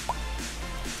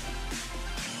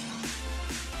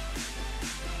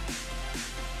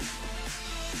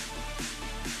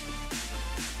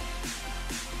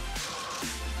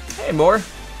 Hey, more.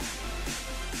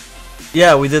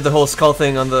 Yeah, we did the whole skull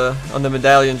thing on the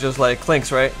medallion, just like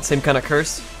Clinkz, right? Same kind of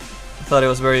curse. I thought it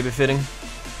was very befitting.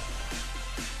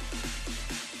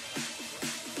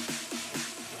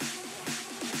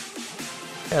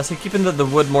 Yeah, so keeping the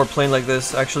wood more plain like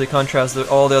this actually contrasts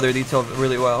all the other detail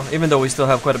really well, even though we still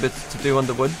have quite a bit to do on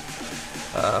the wood.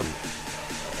 I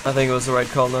think it was the right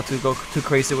call not to go too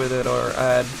crazy with it or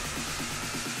add...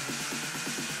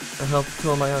 the hell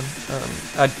tool am I on?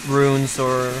 Add runes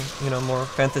or, you know, more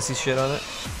fantasy shit on it.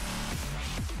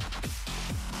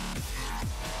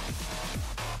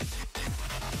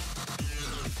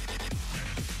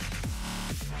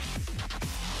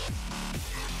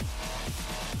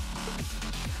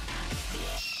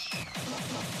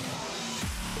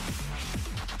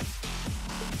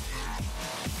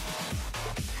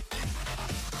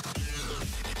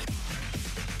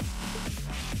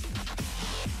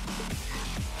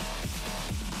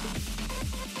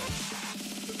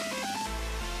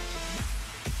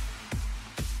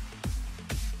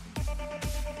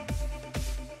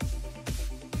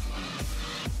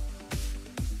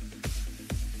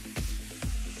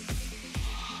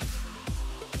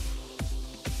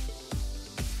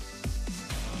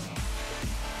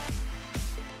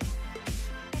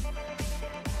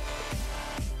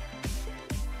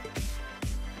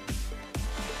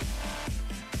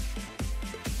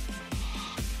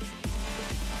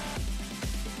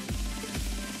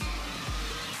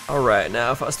 Alright,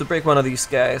 now if I was to break one of these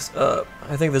guys up,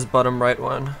 I think this bottom right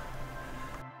one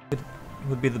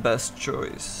would be the best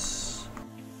choice.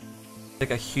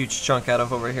 Take a huge chunk out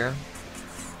of over here.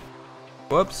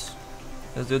 Whoops.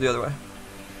 Let's do it the other way.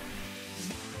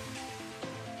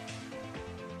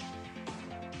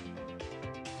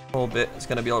 Whole bit is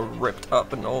gonna be all ripped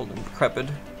up and old and decrepit.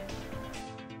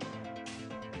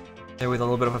 There with a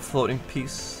little bit of a floating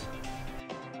piece.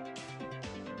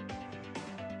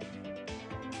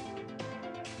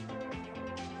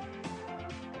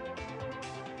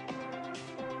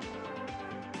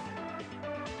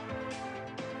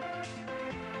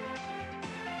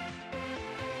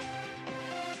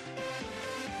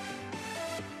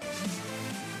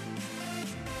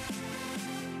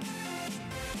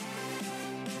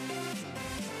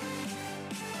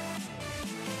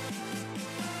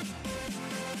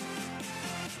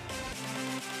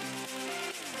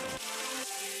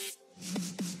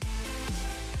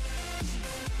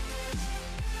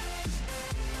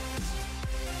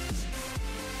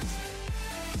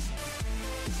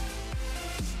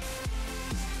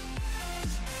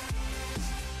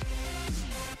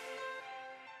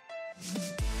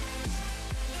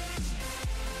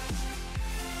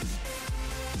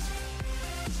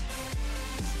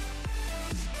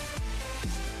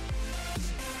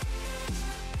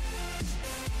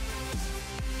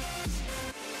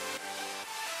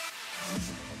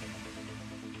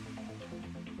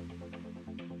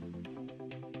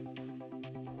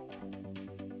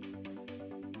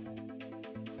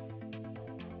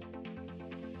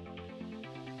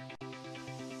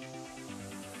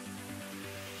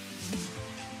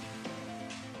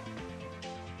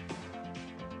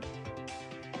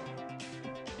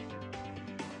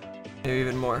 Maybe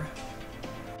even more.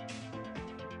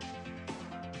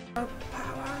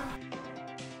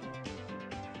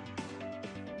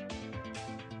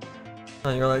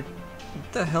 And you're like,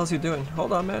 what the hell's he doing?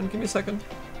 Hold on, man, give me a second.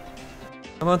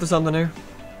 I'm onto something here.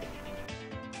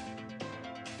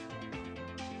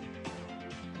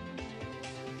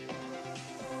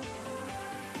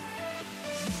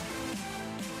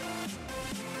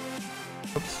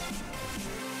 Oops.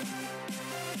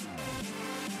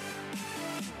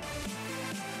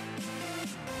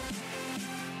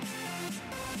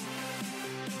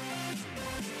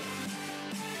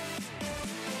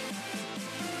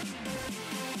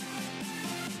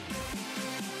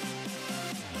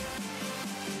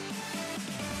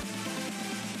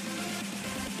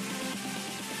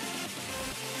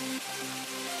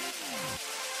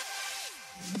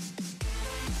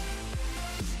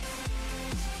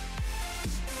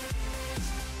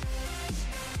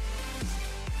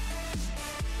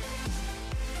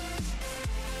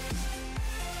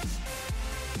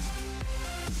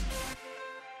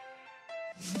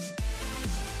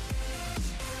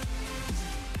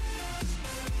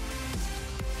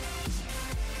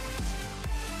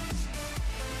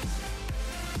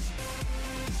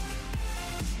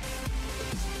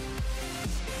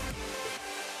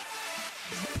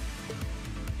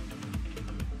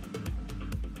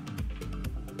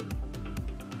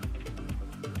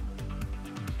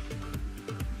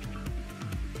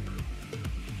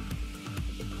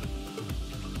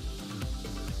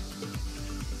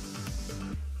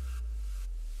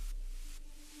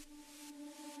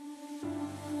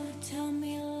 Tell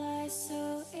me lies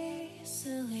so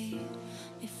easily.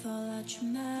 They fall out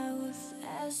your mouth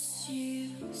as you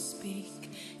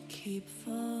speak. Keep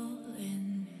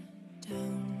falling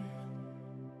down.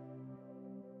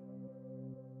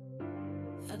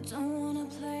 I don't wanna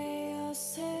play your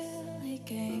silly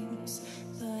games,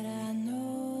 but I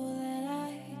know that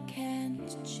I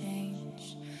can't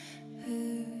change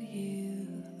who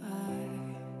you are.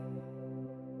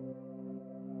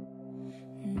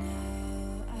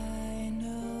 Now I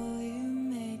know you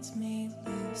made me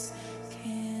lose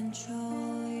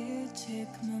control. You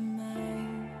took my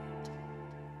mind.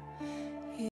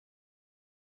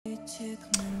 You took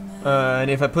my mind. And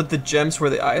if I put the gems where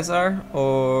the eyes are,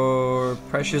 or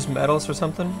precious metals or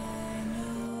something,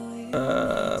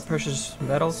 precious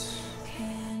metals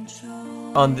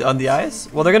on the eyes.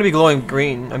 Well, they're gonna be glowing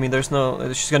green. I mean, there's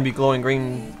just gonna be glowing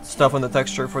green stuff on the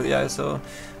texture for the eyes, so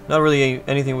not really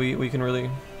anything we can really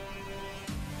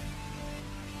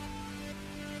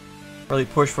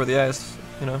push for the eyes,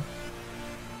 you know.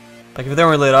 Like if they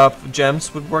weren't lit up,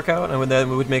 gems would work out, and then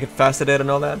we would make it faceted and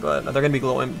all that. But they're gonna be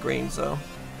glowing green, so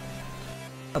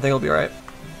I think it'll be alright.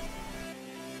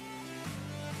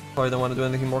 Probably don't want to do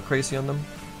anything more crazy on them.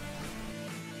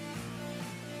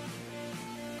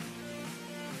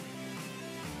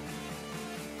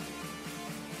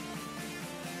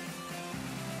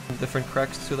 Different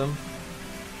cracks to them.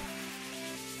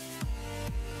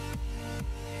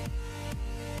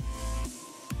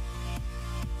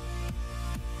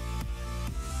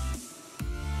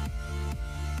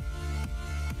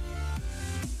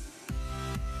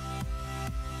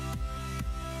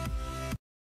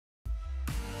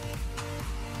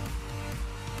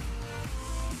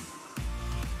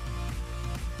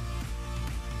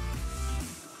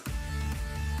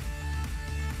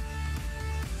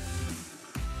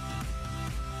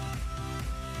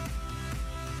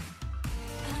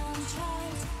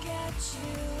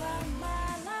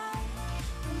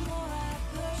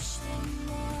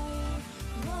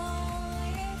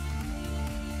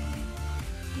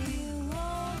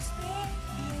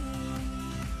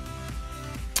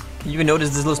 You can notice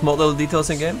these little small little details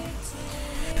in game.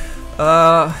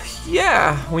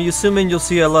 Yeah. When you zoom in, you'll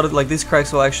see a lot of these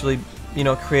cracks will actually,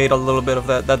 create a little bit of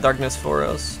that darkness for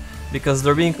us because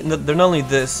they're not only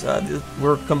this.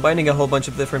 We're combining a whole bunch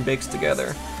of different bakes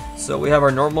together. So we have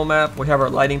our normal map, we have our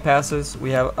lighting passes,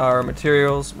 we have our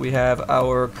materials, we have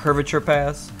our curvature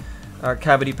pass, our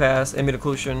cavity pass, ambient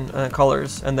occlusion,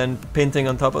 colors, and then painting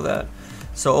on top of that.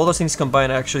 So all those things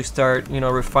combined actually start,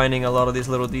 refining a lot of these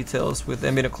little details with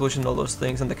ambient occlusion, all those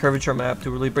things, and the curvature map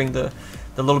to really bring the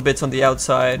little bits on the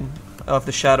outside of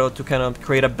the shadow to kind of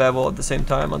create a bevel at the same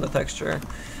time on the texture.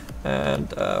 And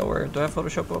where do I have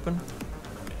Photoshop open?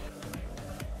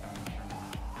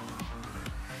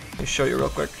 Let me show you real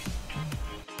quick.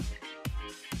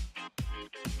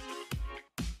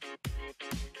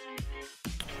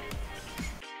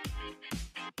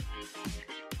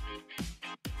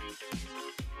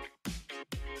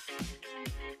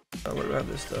 Where do I have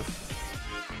this stuff?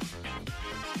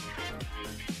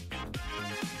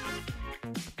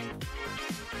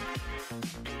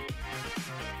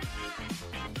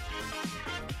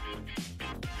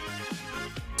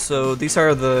 So these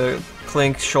are the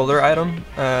Clinkz shoulder item,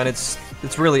 and it's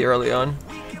really early on.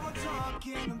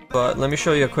 But let me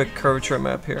show you a quick curvature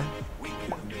map here.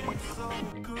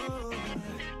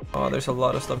 Oh, there's a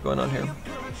lot of stuff going on here.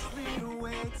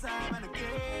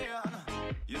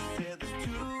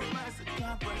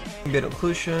 Bit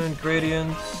occlusion,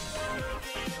 gradients.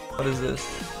 What is this?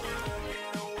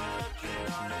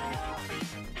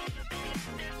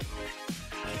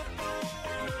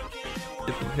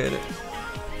 Duplicate it.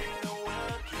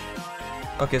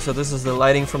 Okay, so this is the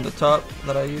lighting from the top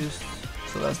that I used.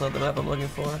 So that's not the map I'm looking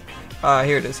for. Ah,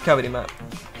 here it is, cavity map.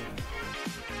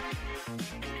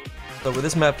 So with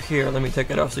this map here, let me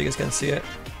take it off so you guys can see it.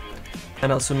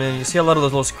 And I'll zoom in. You see a lot of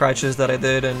those little scratches that I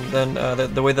did, and then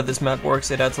the way that this map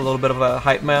works, it adds a little bit of a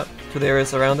height map to the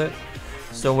areas around it.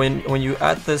 So when you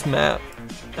add this map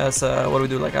as what do we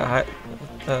do, like a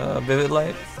vivid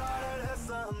light?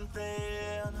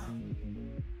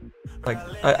 Like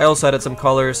I also added some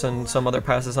colors and some other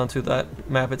passes onto that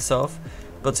map itself.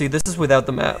 But see, this is without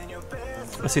the map.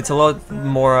 See, it's a lot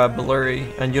more blurry,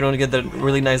 and you don't get the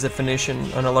really nice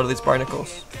definition on a lot of these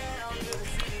barnacles.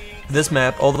 This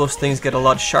map, all those things get a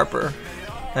lot sharper,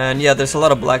 and yeah, there's a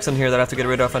lot of blacks on here that I have to get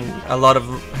rid of, and a lot of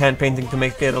hand painting to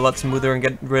make it a lot smoother and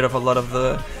get rid of a lot of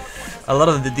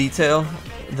the detail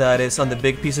that is on the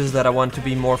big pieces that I want to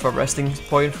be more of a resting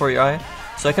point for your eye.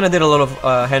 So I kind of did a lot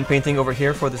of hand painting over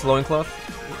here for this loincloth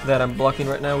that I'm blocking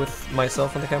right now with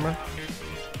myself on the camera.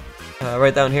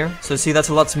 Right down here. So see, that's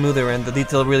a lot smoother, and the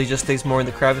detail really just stays more in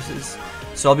the crevices.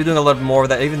 So I'll be doing a lot more of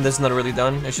that. Even this is not really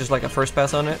done. It's just like a first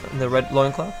pass on it, the red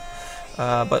loincloth.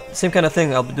 But same kind of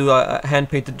thing, I'll do a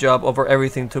hand-painted job over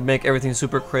everything to make everything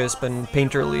super crisp and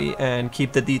painterly and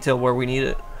keep the detail where we need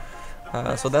it.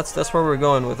 So that's where we're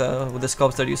going with the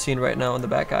sculpts that you're seeing right now in the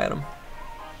back item.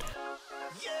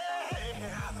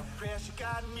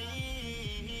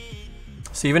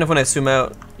 So even if when I zoom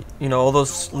out, you know, all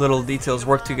those little details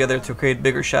work together to create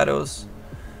bigger shadows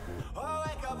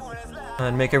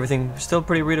and make everything still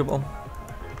pretty readable.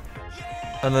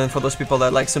 And then for those people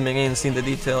that like zooming in and seeing the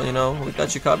detail, you know, we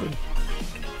got you covered.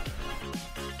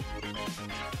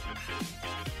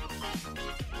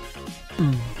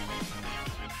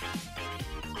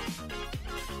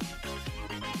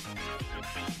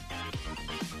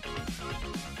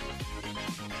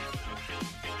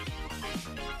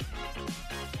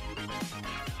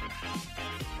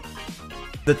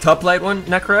 The top light one,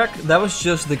 not correct. That was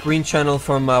just the green channel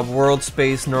from World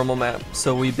Space normal map.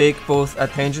 So we bake both a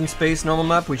tangent space normal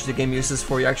map, which the game uses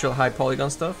for your actual high polygon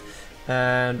stuff,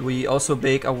 and we also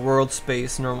bake a world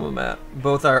space normal map.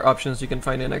 Both are options you can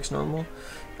find in X normal.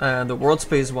 And the world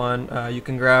space one, you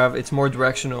can grab. It's more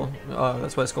directional.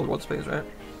 That's why it's called world space, right?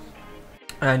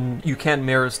 And you can't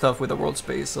mirror stuff with a world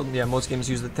space. So yeah, most games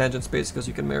use the tangent space because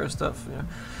you can mirror stuff.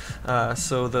 Yeah.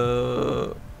 So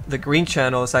the green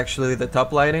channel is actually the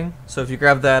top lighting. So if you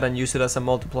grab that and use it as a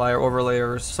multiplier, overlay,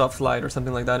 or soft light or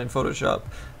something like that in Photoshop,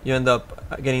 you end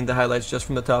up getting the highlights just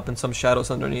from the top and some shadows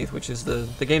underneath, which is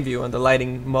the game view and the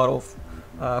lighting model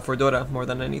for Dota more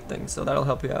than anything. So that'll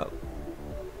help you out.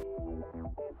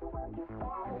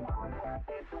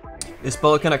 Is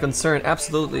polycount a concern?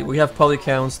 Absolutely. We have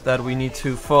polycounts that we need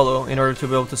to follow in order to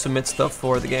be able to submit stuff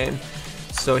for the game.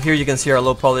 So here you can see our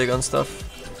low polygon stuff.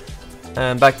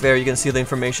 And back there you can see the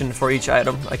information for each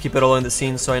item. I keep it all in the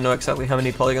scene so I know exactly how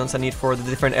many polygons I need for the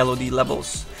different LOD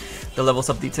levels, the levels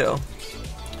of detail.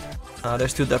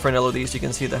 There's two different LODs. You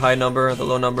can see the high number, the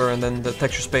low number, and then the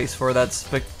texture space for that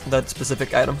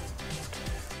specific item.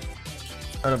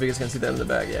 I don't know if you guys can see that in the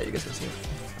back. Yeah, you guys can see it.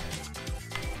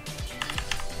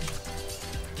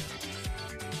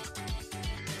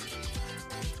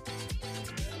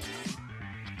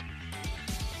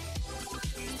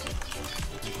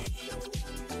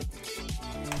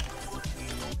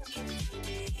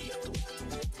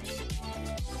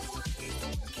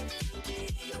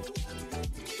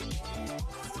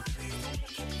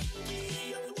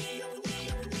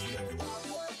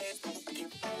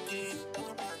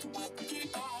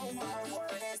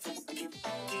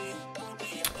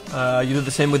 You do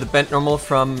the same with the bent normal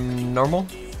from normal?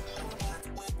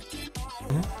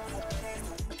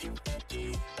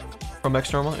 From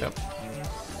X normal? Yep.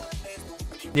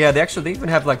 Yeah, they even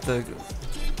have like the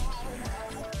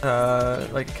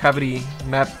like cavity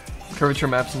map, curvature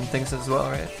maps and things as well,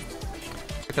 right?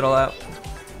 Check it all out.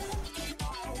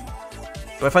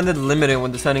 Do I find it limiting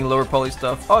when designing lower poly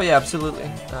stuff? Oh yeah,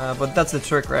 absolutely. But that's the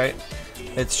trick, right?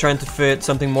 It's trying to fit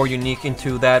something more unique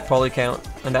into that poly count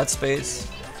and that space.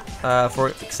 For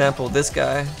example, this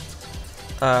guy.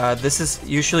 This is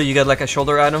usually you get like a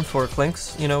shoulder item for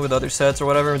Clinkz, you know, with other sets or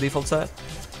whatever, default set.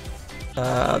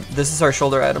 This is our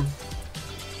shoulder item.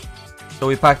 So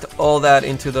we packed all that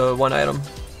into the one item,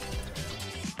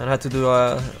 and had to do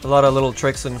a lot of little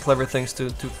tricks and clever things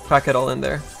to pack it all in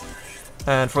there.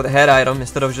 And for the head item,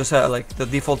 instead of just like the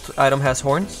default item has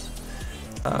horns,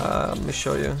 let me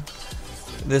show you.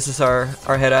 This is our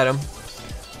head item.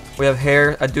 We have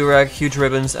hair, a durag, huge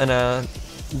ribbons, and a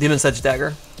demon's edge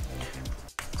dagger.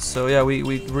 So yeah, we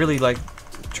really like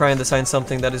try and design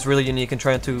something that is really unique and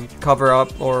trying to cover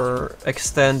up or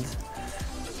extend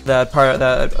that part,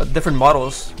 that different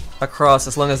models across,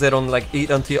 as long as they don't like eat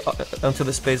onto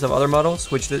the space of other models,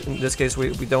 which in this case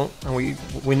we don't, and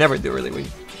we never do really.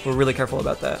 We're really careful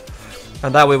about that,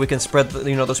 and that way we can spread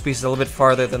those pieces a little bit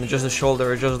farther than just the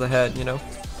shoulder or just the head,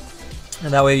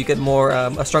 and that way you get more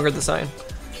a stronger design.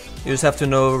 You just have to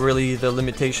know really the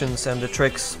limitations and the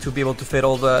tricks to be able to fit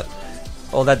all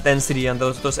that density and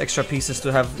those extra pieces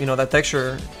to have that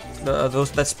texture,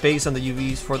 that space on the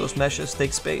UVs for those meshes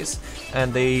take space,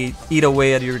 and they eat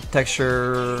away at your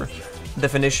texture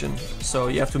definition. So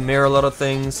you have to mirror a lot of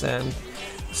things and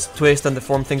twist and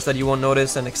deform things that you won't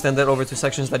notice, and extend that over to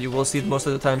sections that you will see most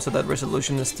of the time, so that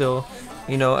resolution is still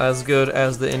as good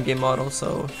as the in-game model.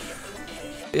 So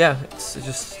yeah, it's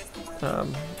just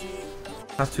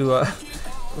have to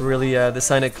really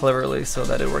design it cleverly so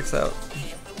that it works out.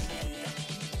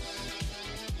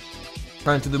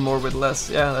 Trying to do more with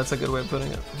less. Yeah, that's a good way of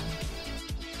putting it.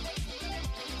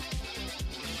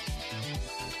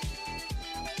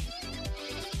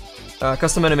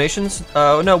 Custom animations?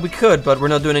 No, we could, but we're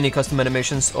not doing any custom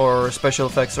animations or special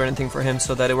effects or anything for him,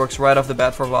 so that it works right off the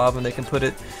bat for Valve, and they can put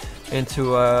it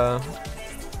into a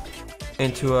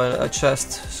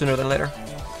chest sooner than later.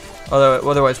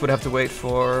 Otherwise, we'd have to wait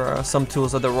for some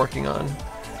tools that they're working on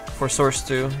for Source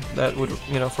 2 that would,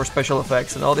 for special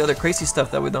effects and all the other crazy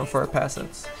stuff that we've done for our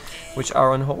passets, which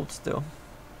are on hold still.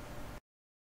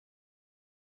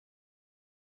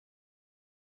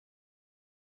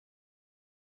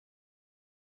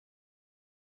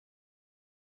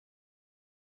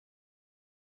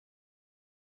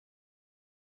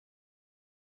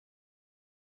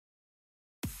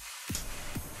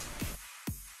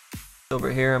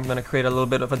 Over here, I'm gonna create a little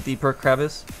bit of a deeper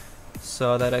crevice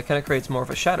so that it kind of creates more of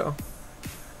a shadow.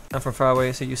 And from far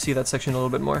away, so you see that section a little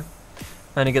bit more.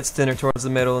 And it gets thinner towards the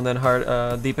middle, and then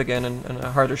hard, deep again, and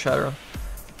a harder shadow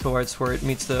towards where it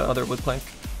meets the other wood plank.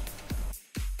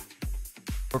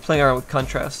 We're playing around with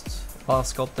contrast while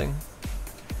sculpting,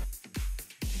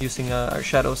 using our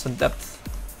shadows and depth.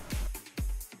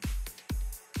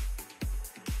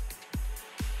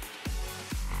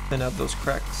 Thin out those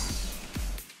cracks.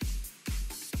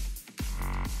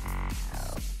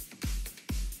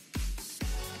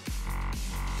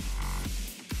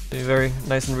 Very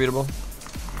nice and readable.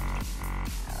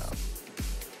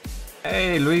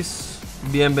 Hey Luis,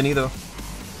 bienvenido.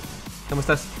 ¿Cómo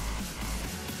estás?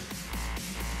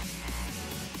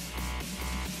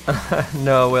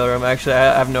 No, William, actually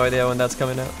I have no idea when that's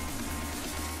coming out.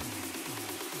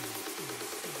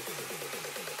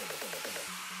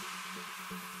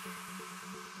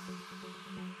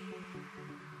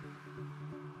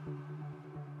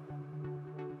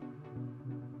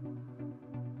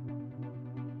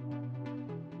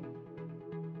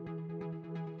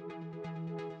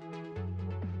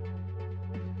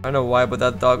 I don't know why, but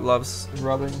that dog loves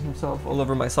rubbing himself all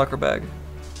over my soccer bag.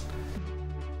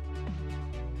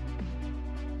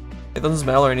 It doesn't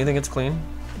smell or anything, it's clean.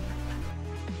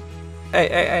 Hey,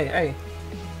 hey, hey, hey!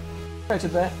 Catch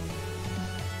it, that.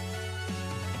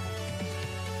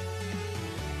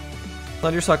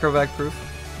 Not your soccer bag proof.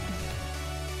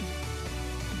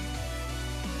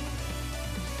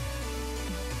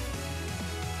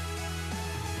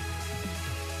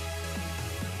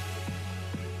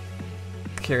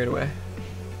 Carried away.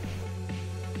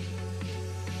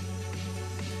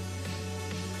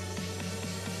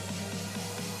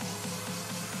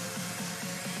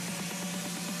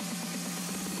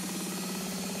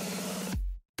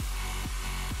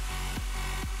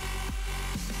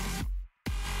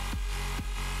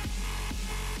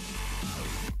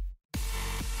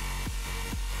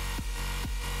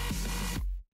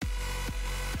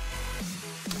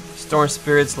 Storm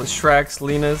Spirits, Shreks,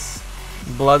 Lenas,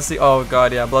 Bloodseeker. Oh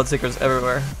god, yeah, Bloodseekers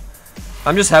everywhere.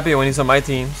 I'm just happy when he's on my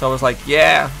team, so I was like,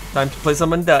 yeah, time to play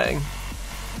some Undying.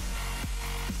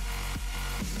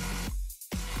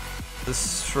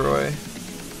 Destroy.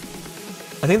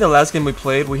 I think the last game we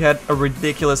played, we had a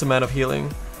ridiculous amount of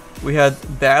healing. We had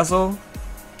Dazzle,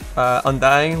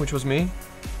 Undying, which was me.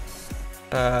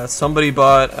 Somebody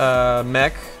bought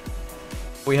Mech.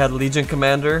 We had Legion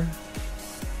Commander.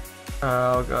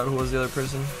 Oh god, who was the other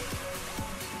person?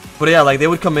 But yeah, like they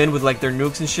would come in with like their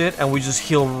nukes and shit, and we just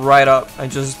heal right up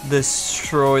and just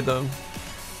destroy them.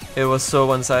 It was so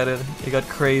one-sided. It got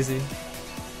crazy.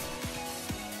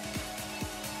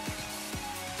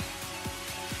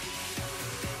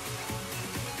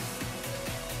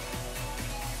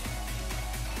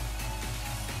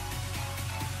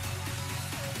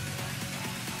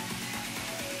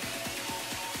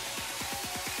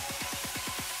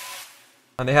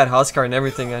 And they had Huskar and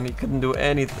everything, and he couldn't do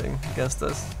anything against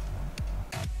us.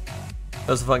 That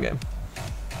was a fun game.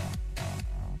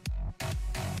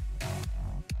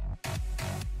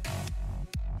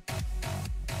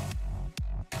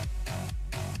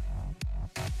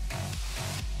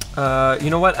 You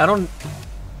know what? I don't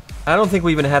think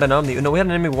we even had an Omni. No, we had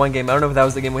an enemy one game. I don't know if that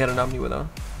was the game we had an Omni with though.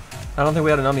 I don't think we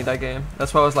had an Omni that game.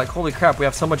 That's why I was like, holy crap, we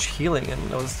have so much healing,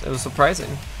 and it was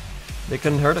surprising. They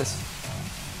couldn't hurt us.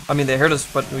 I mean, they hurt us,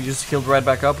 but we just healed right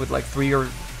back up with like 3 or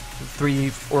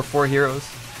 4 heroes.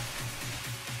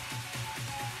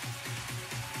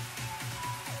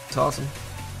 It's awesome.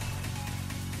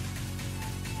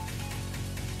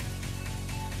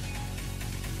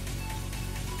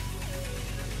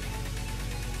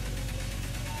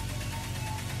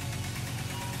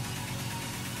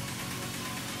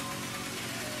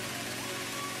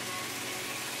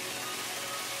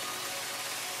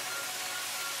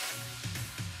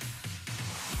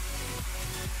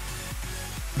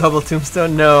 Double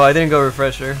tombstone? No, I didn't go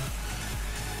refresher.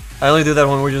 I only do that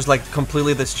when we're just like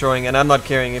completely destroying, and I'm not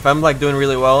caring. If I'm like doing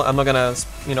really well, I'm not gonna,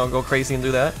 you know, go crazy and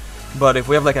do that. But if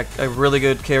we have like a really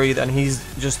good carry and he's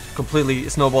just completely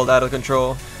snowballed out of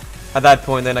control, at that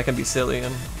point then I can be silly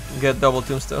and get double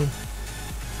tombstone.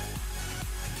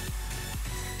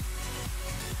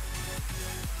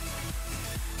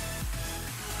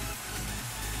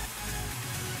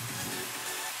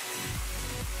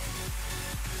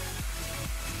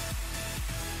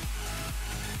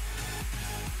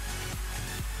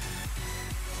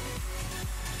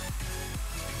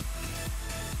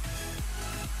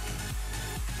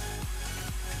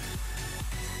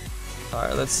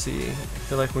 Alright, let's see. I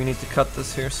feel like we need to cut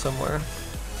this here somewhere.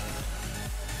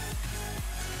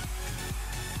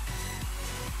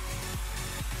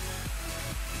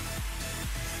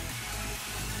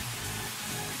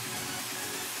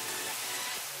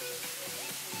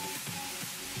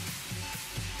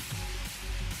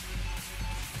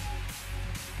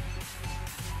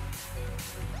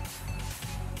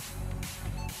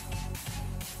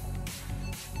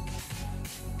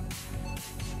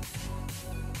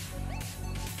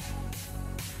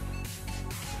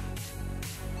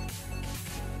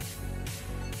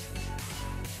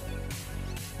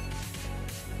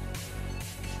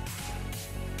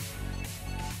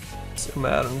 Zoom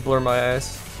out and blur my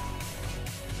eyes.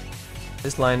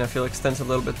 This line I feel extends a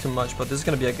little bit too much, but this is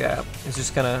going to be a gap. It's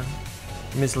just kind of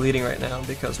misleading right now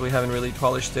because we haven't really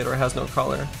polished it or it has no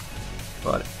color.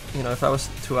 But, you know, if I was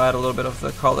to add a little bit of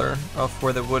the color of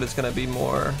where the wood is going to be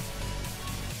more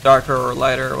darker or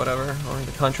lighter or whatever, or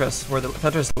the contrast, where the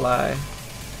contrast lie, I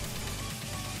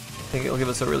think it'll give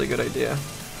us a really good idea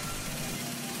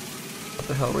what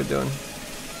the hell we're doing.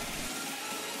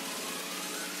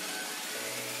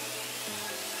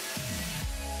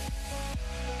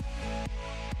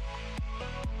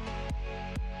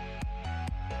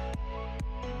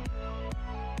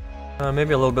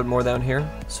 Maybe a little bit more down here,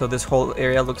 so this whole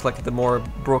area looks like the more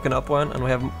broken up one, and we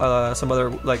have some other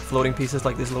like floating pieces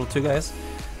like these little 2 guys.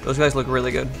 Those guys look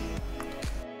really good.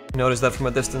 Notice that from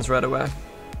a distance right away.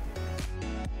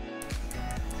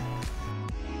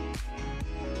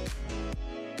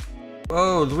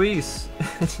 Oh, Luis!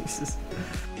 Jesus.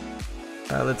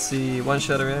 Let's see, one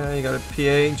shatter, yeah, you got a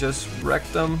PA, just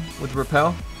wrecked them with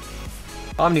repel.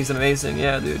 Omni's amazing,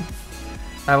 yeah, dude.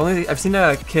 I've seen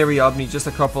a carry Omni just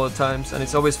a couple of times, and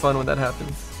it's always fun when that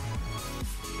happens.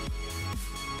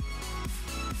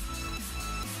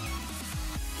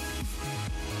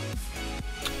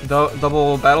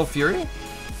 Double Battle Fury?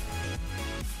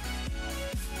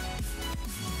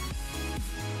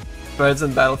 Birds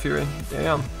and Battle Fury,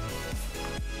 damn.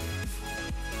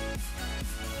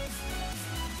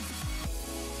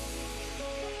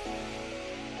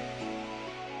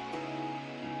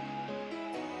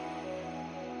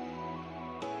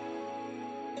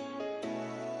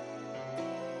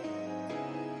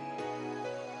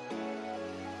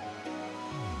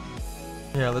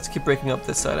 Yeah, let's keep breaking up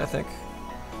this side, I think.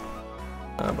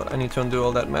 But I need to undo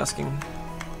all that masking.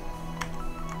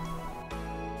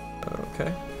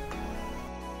 Okay.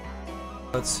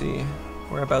 Let's see.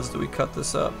 Whereabouts do we cut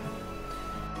this up?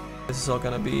 This is all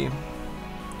gonna be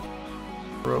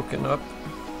broken up.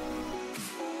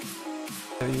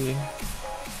 Maybe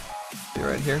be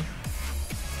right here.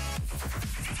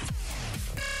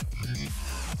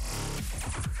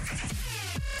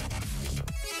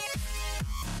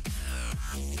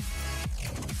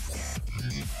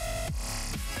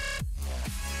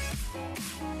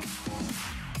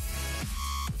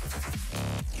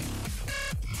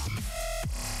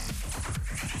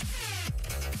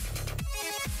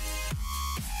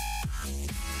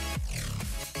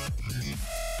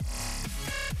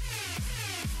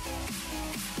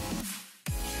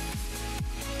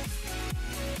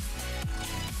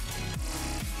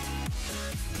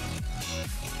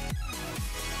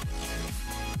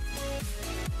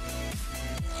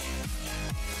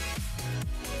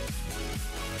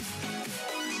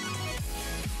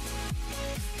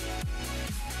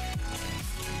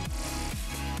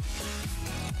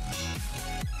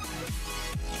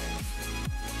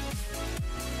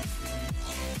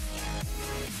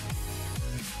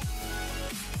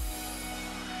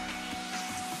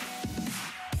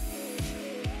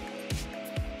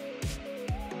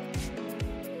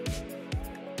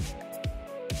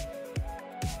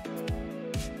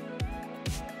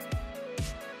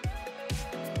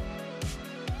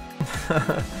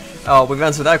 Oh, we've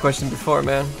answered that question before,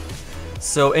 man.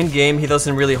 So in game, he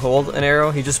doesn't really hold an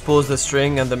arrow. He just pulls the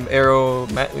string, and the arrow,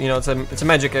 you know, it's a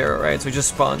magic arrow, right? So it just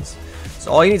spawns.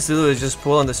 So all he needs to do is just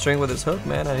pull on the string with his hook,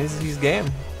 man, and he's game.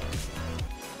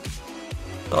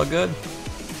 It's all good.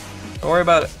 Don't worry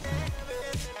about it.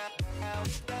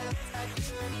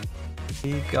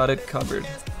 He got it covered.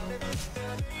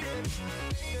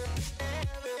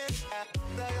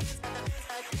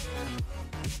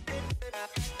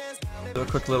 Do a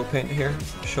quick little paint here,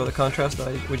 show the contrast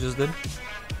that we just did.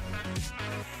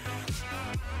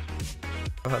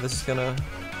 How this is gonna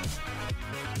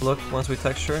look once we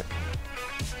texture it.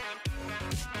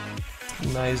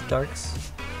 Nice darks.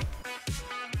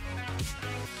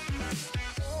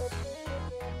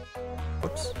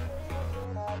 Whoops.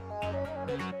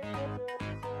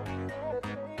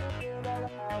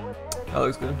 That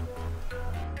looks good.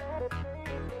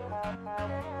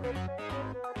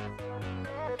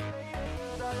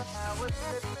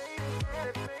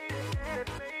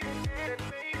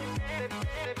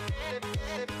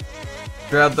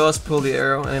 Grab those, pull the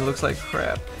arrow, and it looks like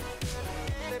crap.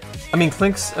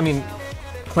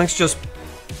 Clinkz just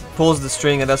pulls the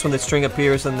string, and that's when the string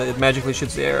appears and it magically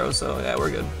shoots the arrow, so yeah,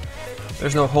 we're good.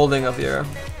 There's no holding of the arrow.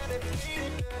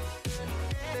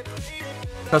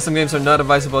 Custom games are not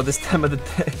advisable at this time of the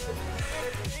day.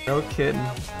 No kidding.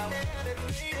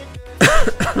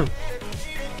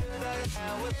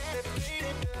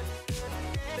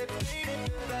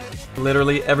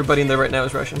 Literally everybody in there right now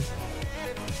is Russian.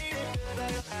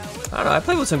 I don't know, I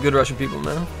played with some good Russian people,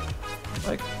 man.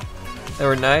 Like, they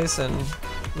were nice and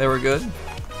they were good.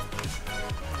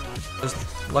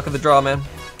 Just luck of the draw, man.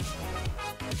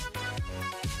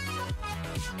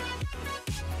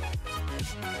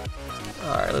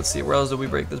 Alright, let's see, where else do we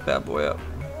break this bad boy up?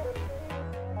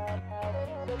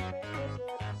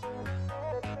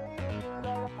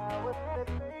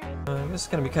 I guess it's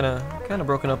gonna be kinda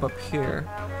broken up here.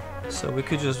 So we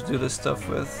could just do this stuff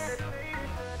with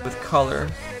color.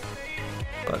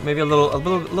 But maybe a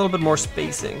little bit more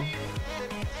spacing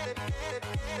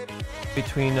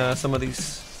between some of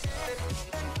these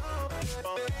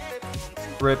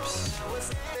rips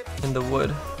in the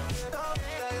wood.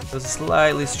 There's a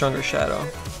slightly stronger shadow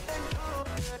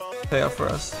payoff for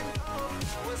us.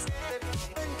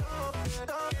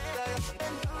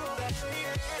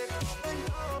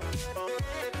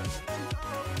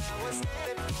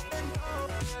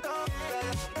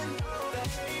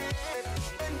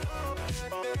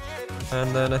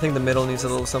 And then I think the middle needs a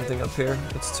little something up here.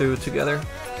 It's two together.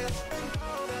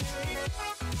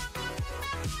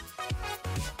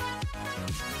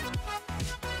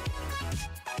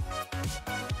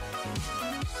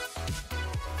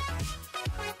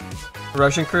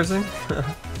 Russian cursing?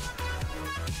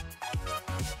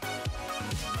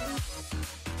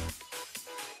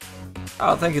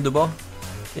 Oh, thank you, Dubal.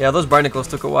 Yeah, those barnacles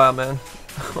took a while, man.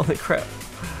 Holy crap.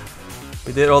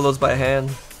 We did all those by hand.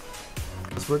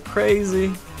 Because we're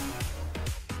crazy.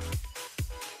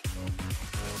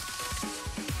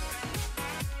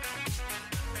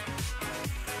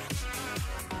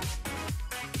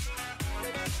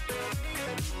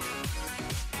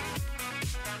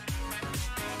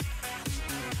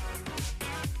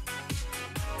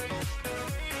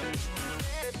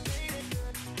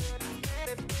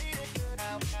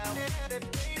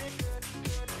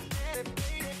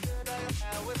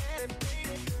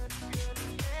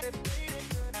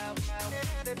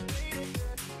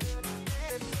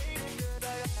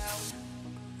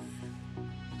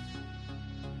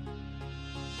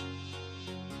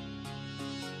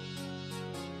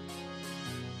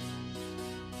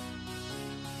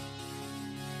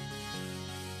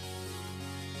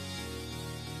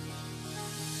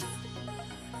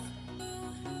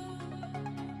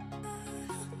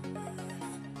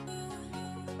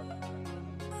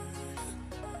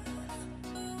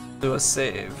 Do a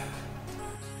save.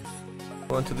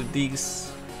 Go into the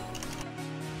D's.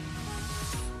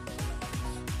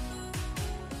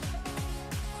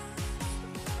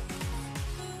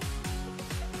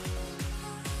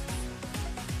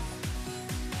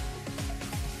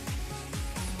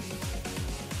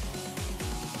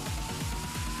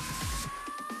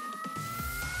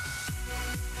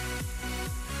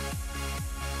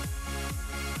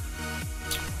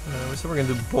 We said we're gonna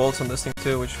do bolts on this thing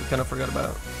too, which we kind of forgot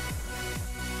about.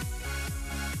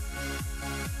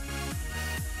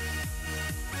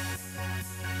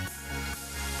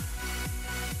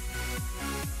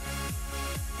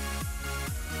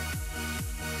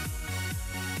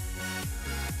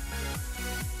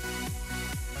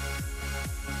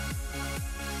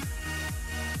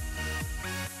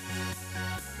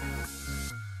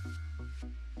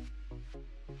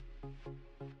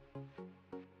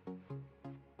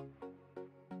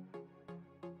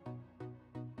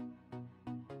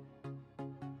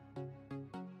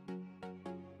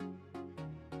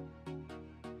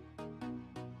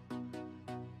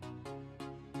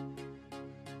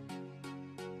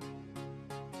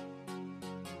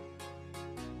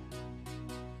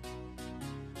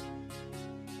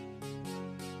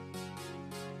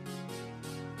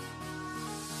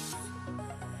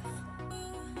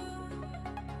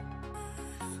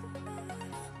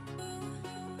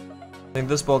 I think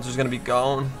this bolt is gonna be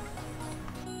gone.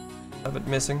 Have it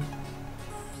missing.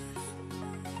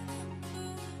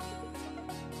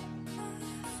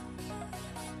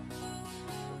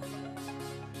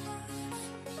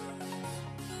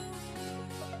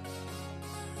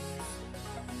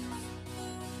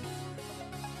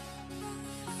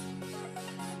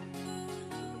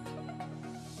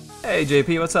 Hey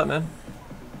JP, what's up, man?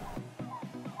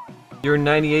 Your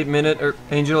 98-minute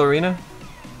Angel Arena?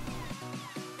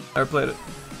 Never played it.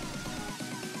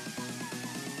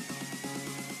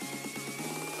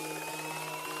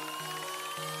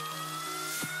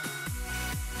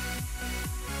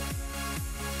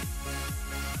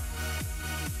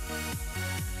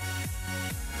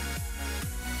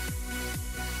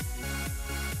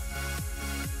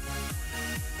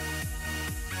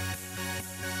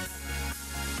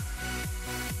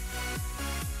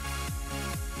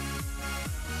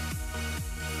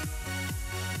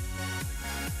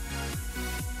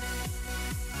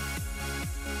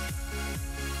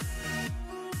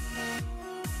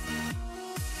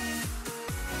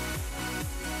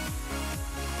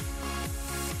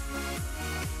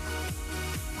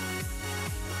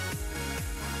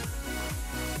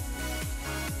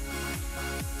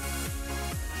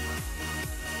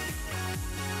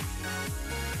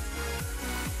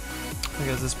 I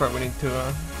guess this part we need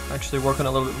to actually work on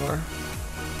a little bit more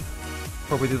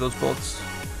before we do those bolts.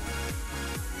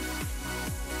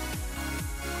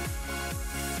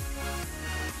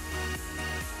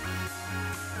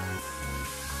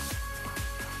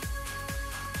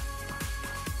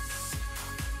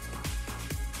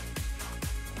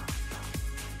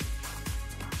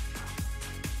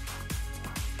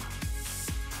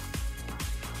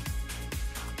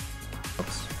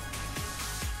 Oops.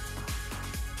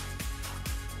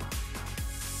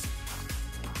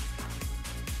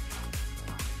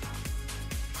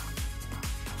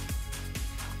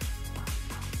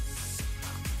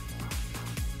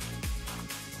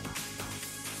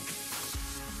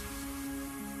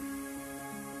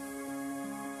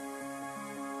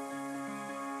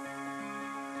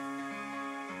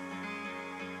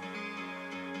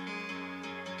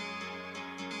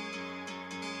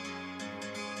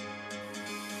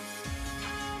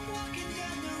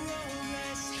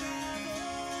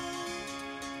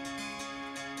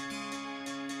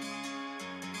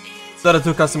 Is that a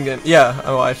 2 custom game? Yeah,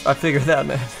 oh, I figured that,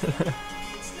 man.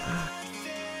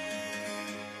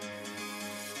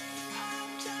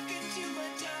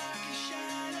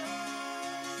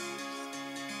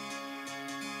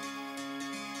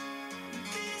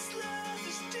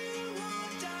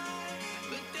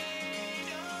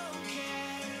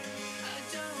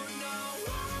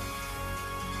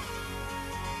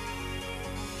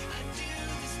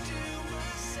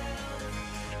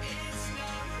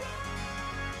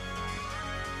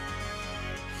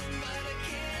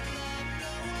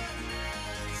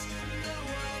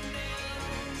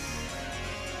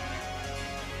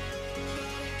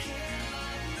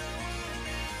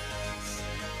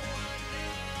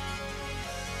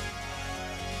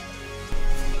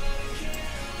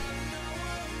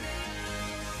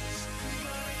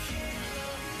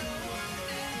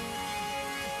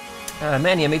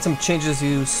 Manny, I made some changes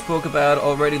you spoke about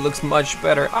already. Looks much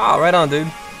better. Ah, right on,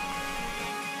 dude.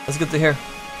 That's good to hear.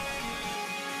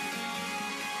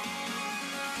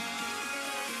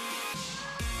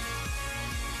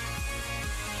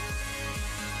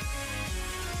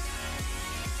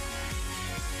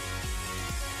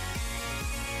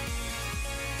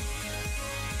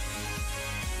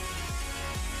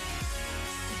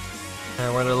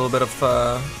 And we're in a little bit of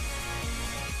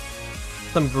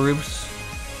some grooves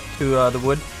to the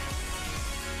wood,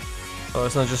 so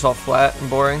it's not just all flat and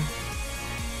boring.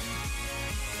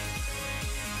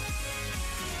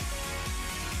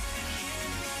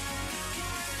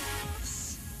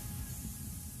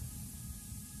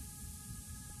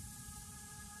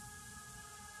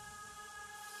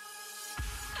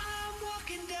 I'm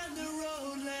walking down the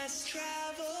road less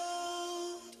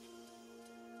traveled.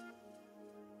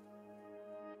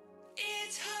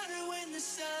 It's harder when the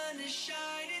sun is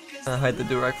shining 'cause Hide the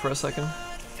durag for a second. I'm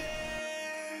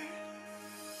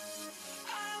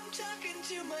talking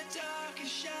to my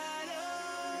darkest shadows.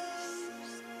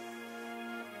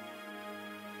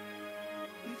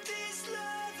 This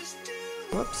love is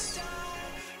due. Whoops.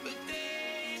 But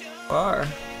they don't. Far. I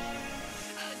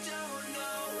don't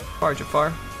know. Far, Jafar.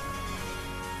 I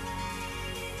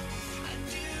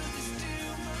do this to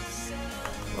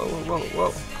myself. Whoa, whoa,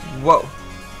 whoa, whoa. Whoa.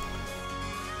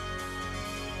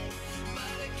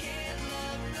 But I can't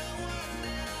love no one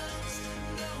else.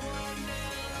 No one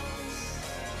else.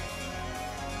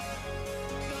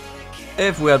 But I can't.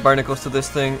 if we add barnacles to this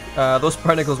thing. Those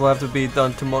barnacles will have to be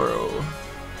done tomorrow.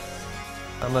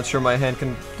 I'm not sure my hand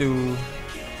can do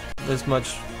this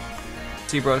much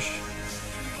zBrush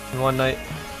in one night.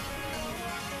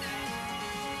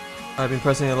 I've been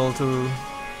pressing it a little too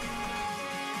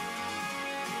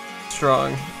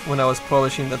strong when I was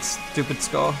polishing that stupid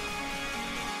skull.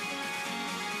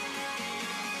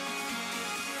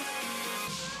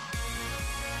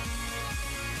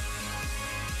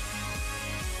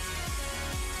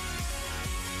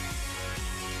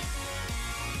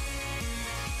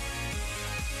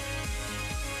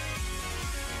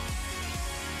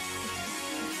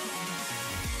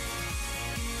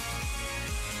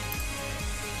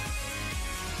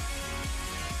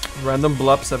 Random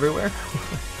blobs everywhere.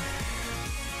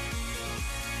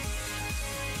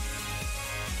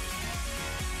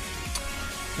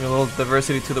 A little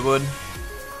diversity to the wood.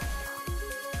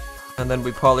 And then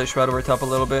we polish right over top a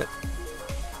little bit.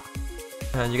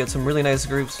 And you get some really nice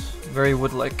grooves. Very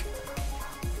wood-like.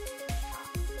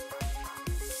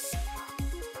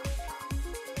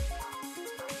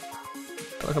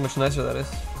 Look how much nicer that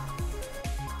is.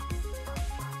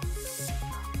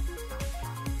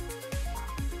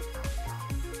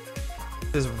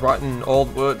 This rotten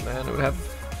old wood, man, it would have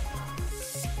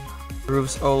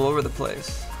grooves all over the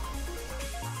place.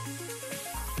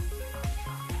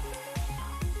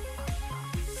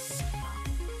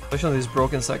 Especially on these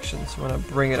broken sections, when I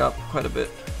bring it up quite a bit.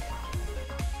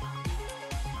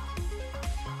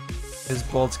 His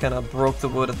bolts kind of broke the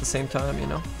wood at the same time, you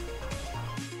know?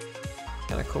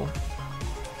 Kind of cool.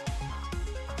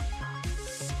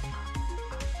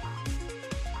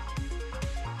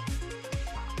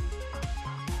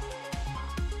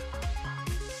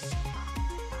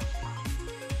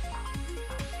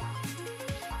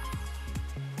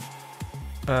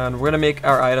 And we're gonna make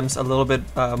our items a little bit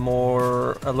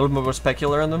more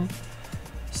specular in them.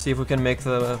 See if we can make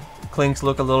the Clinkz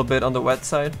look a little bit on the wet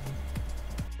side.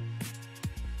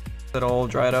 That all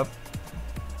dried up.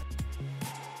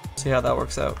 See how that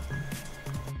works out.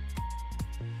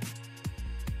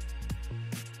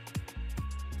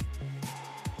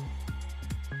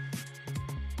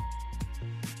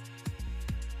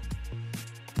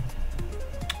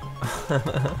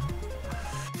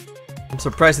 I'm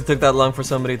surprised it took that long for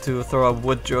somebody to throw a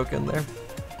wood joke in there.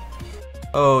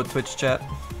 Oh, Twitch chat.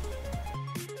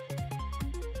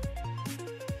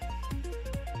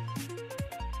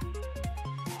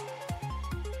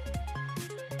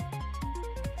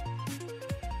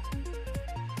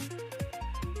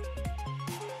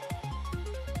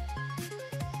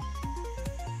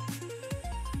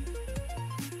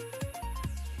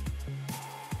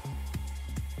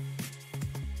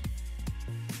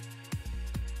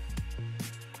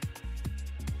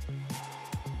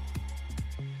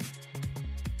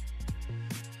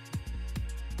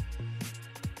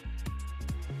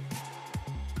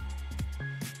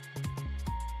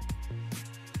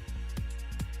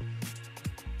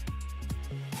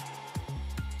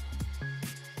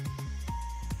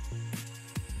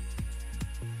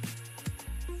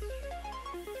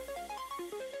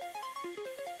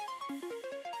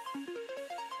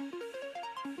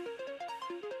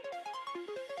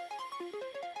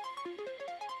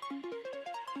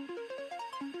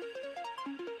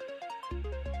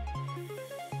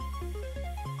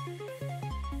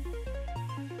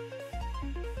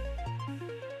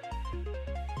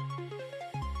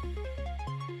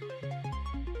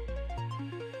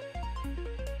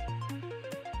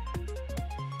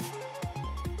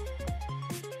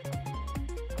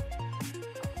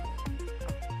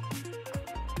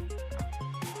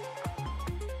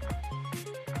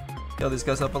 Heal these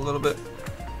guys up a little bit.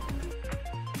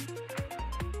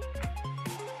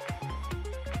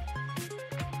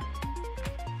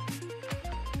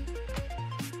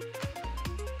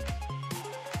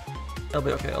 I'll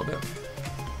be okay, I'll be okay.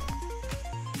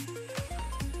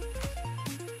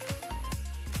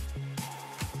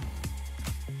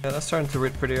 Yeah, that's starting to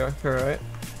read pretty alright.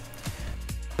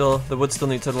 Still, the wood still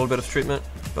needs a little bit of treatment,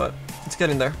 but it's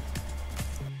getting there.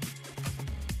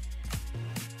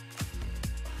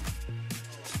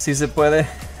 Si se puede.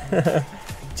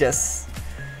 Yes.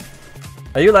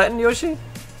 Are you Latin, Yoshi?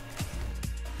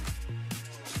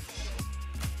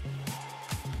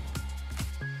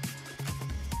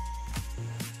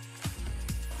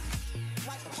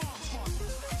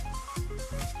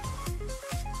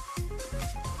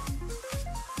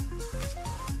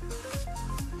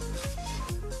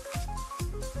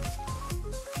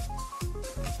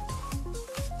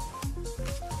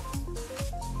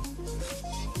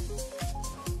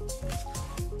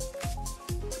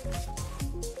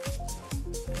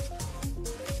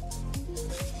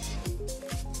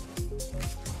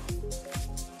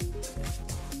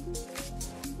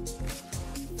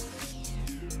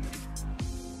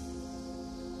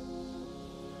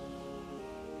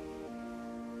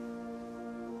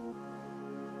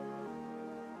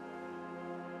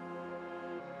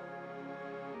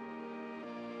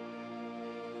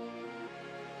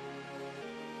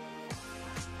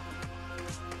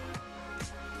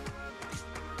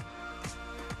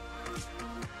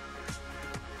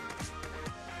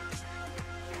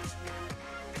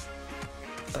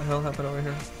 the hell happened over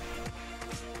here?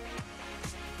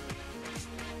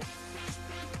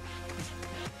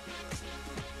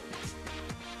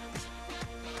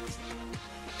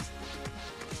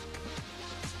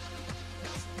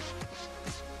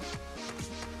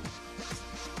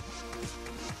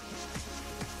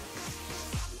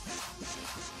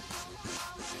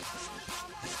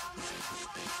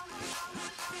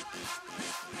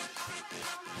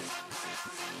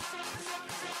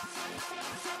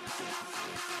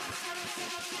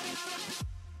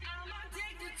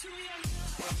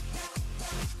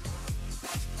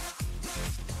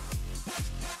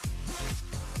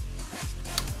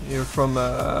 You're from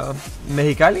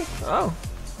Mexicali? Oh.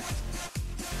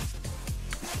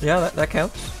 Yeah, that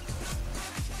counts.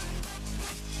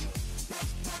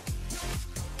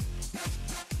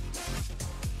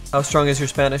 How strong is your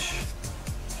Spanish?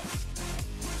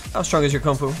 How strong is your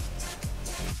Kung Fu?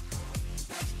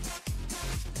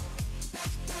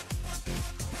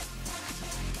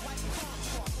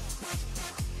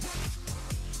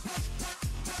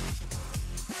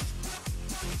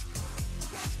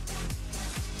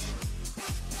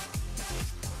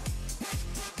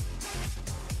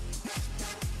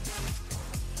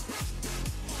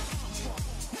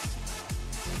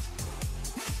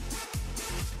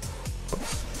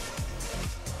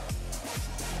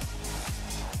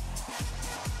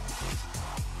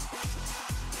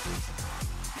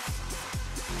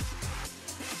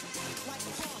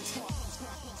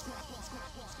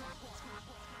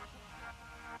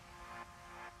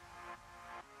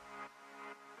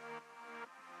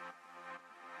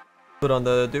 Put on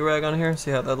the do-rag on here, see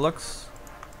how that looks.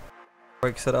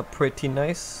 Breaks it up pretty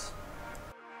nice.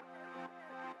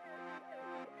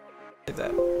 Like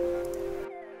that.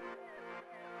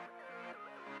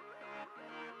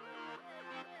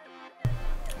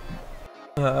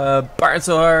 Barred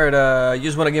so hard.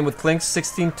 Used one again with Clinkz,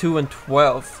 16, 2, and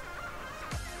 12.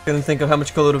 Couldn't think of how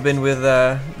much cool it would have been with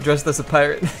dressed as a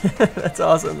pirate. That's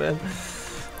awesome, man.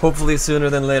 Hopefully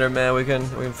sooner than later, man. We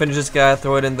can finish this guy,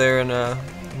 throw it in there, and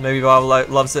maybe Bob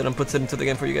loves it and puts it into the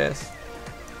game for you guys.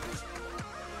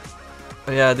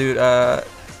 But yeah, dude.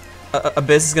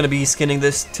 Abyss is gonna be skinning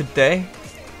this today,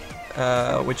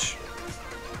 which,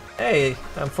 hey,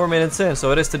 I'm 4 minutes in,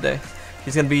 so it is today.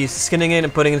 He's gonna be skinning it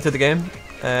and putting it into the game,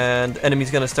 and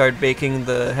Enemy's gonna start baking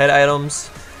the head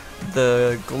items,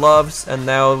 the gloves, and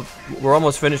now we're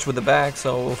almost finished with the back,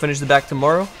 so we'll finish the back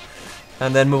tomorrow,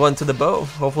 and then move on to the bow.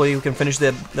 Hopefully we can finish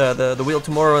the wheel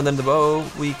tomorrow, and then the bow,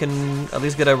 we can at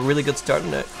least get a really good start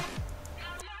on it.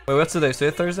 Wait, what's today?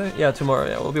 Today Thursday? Yeah, tomorrow.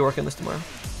 Yeah, we'll be working this tomorrow.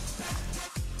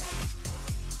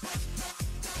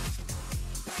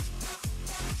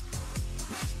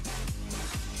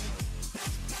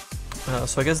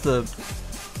 So I guess the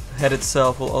head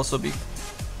itself will also be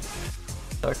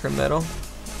darker metal.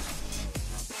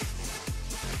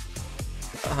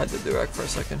 I'll hide the do-rag for a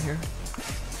second here.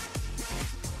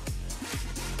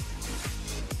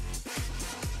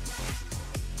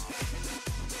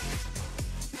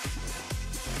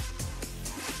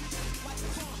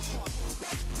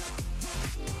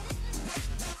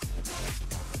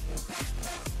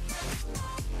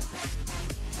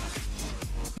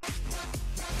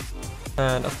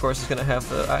 And of course it's gonna have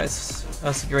the eyes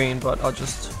as green, but I'll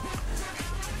just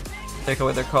take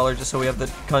away their color just so we have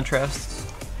the contrast,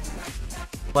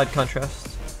 light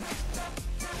contrast.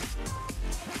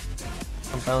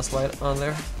 Some bounce light on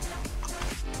there.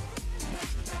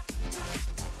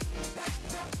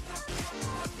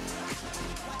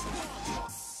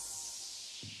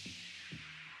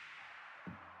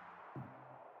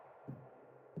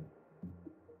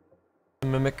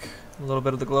 Mimic a little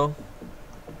bit of the glow.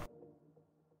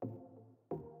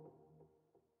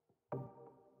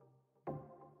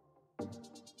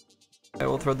 I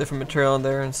will throw different material in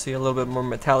there and see a little bit more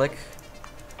metallic,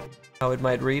 how it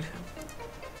might read.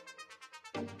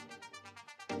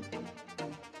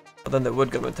 But then the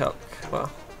wood got metallic.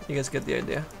 Well, you guys get the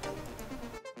idea.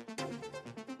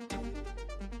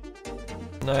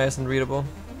 Nice and readable.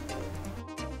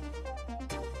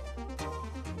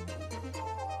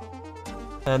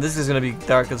 And this is gonna be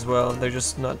dark as well. They're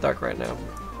just not dark right now.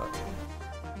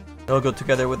 They'll go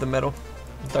together with the metal,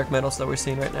 the dark metals that we're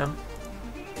seeing right now.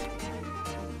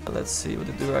 Let's see with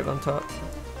the do-rag on top.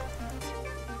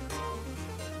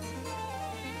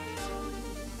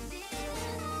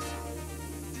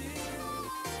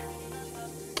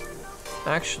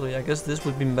 Actually, I guess this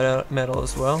would be metal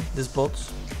as well, these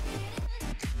bolts.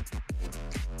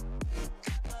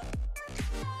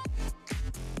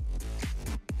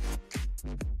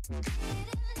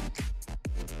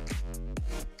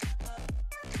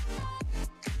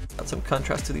 Got some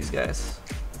contrast to these guys.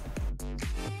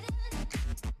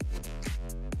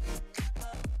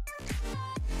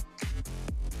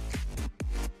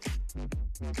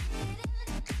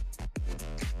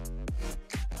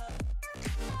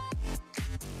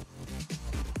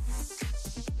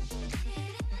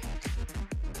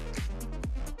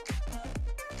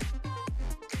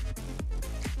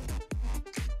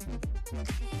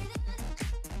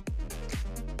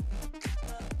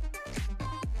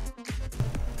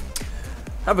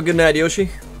 Have a good night, Yoshi.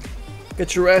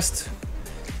 Get your rest.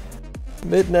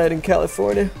 Midnight in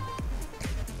California.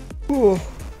 Ooh.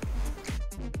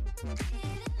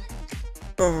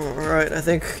 Alright, I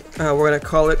think we're gonna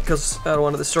call it because I don't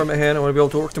want to destroy my hand. I want to be able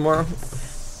to work tomorrow.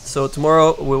 So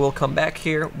tomorrow we will come back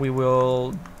here. We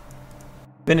will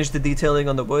finish the detailing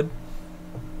on the wood.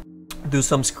 Do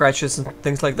some scratches and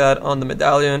things like that on the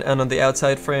medallion and on the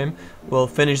outside frame. We'll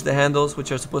finish the handles,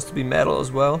 which are supposed to be metal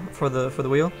as well for the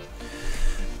wheel.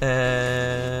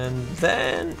 And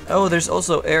then, oh, there's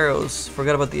also arrows.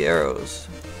 Forgot about the arrows.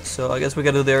 So I guess we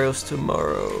gotta do the arrows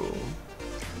tomorrow.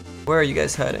 Where are you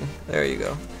guys hiding? There you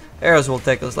go. Arrows will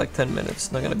take us like 10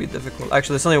 minutes. Not gonna be difficult.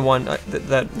 Actually, there's only one.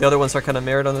 The other ones are kind of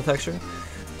mirrored on the texture.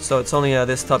 So it's only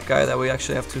this top guy that we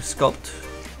actually have to sculpt.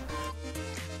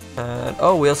 And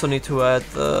oh, we also need to add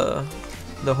the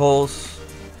holes.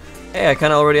 Hey, I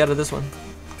kind of already added this one.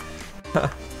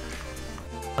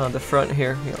 On the front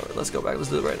here. You know, let's go back. Let's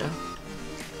do it right now.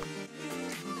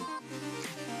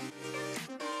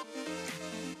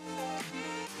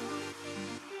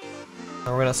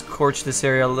 And we're gonna scorch this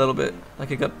area a little bit, like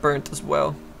it got burnt as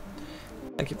well.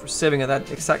 Thank you for saving at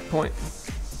that exact point.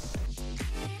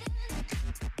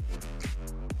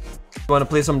 You want to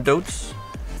play some dots?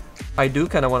 I do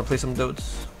kind of want to play some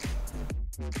dots.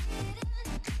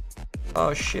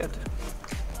 Oh shit.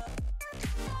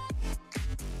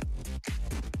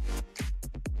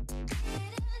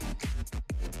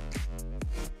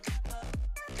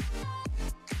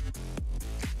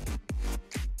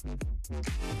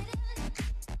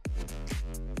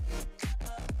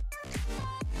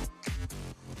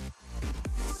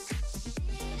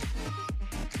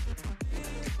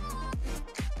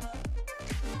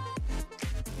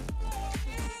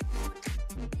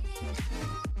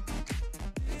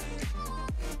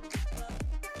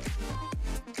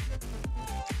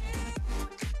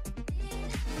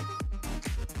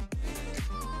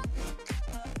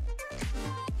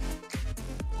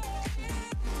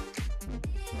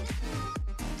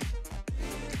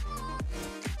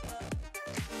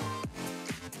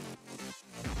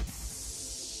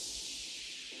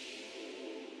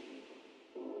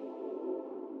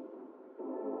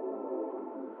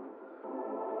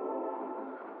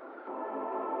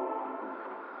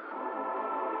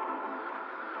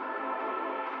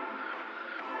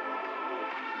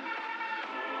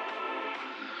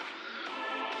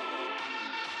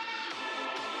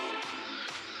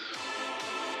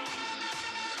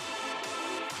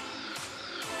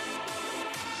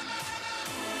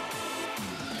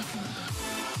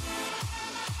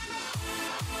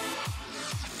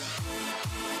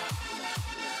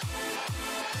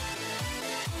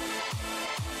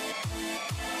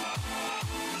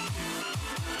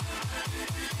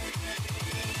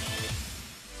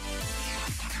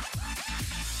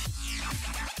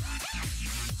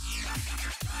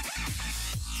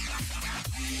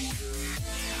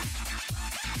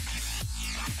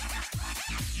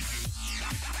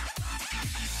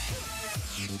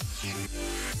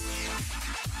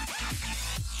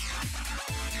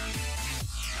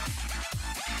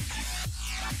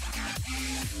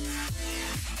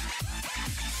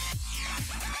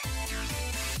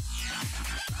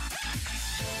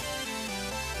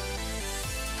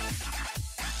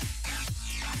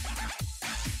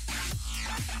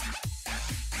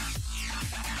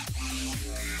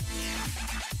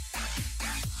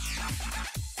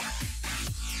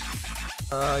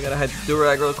 I gotta hide the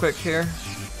durag real quick here.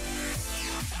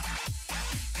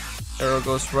 Arrow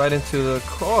goes right into the,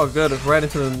 oh good, right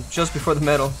into the, just before the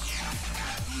metal.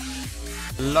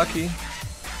 Lucky.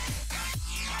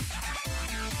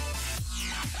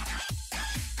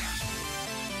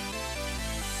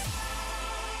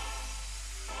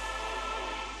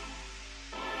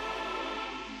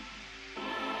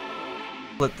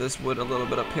 Split this wood a little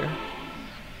bit up here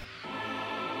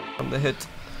from the hit.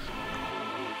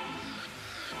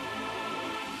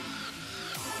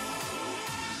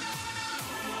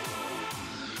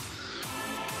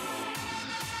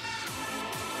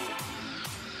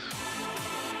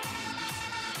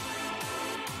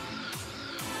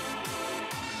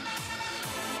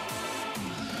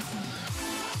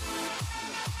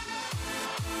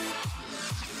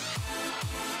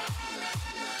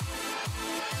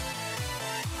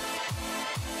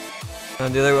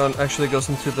 And the other one actually goes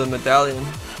into the medallion.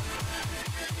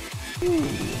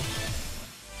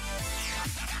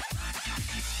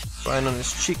 Right on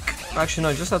his cheek. Actually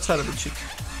no, just outside of the cheek.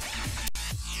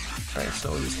 Alright,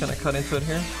 so we just kind of cut into it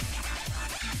here.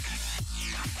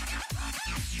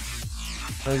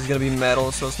 And it's gonna be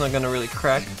metal, so it's not gonna really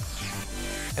crack.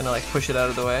 Gonna like push it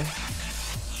out of the way.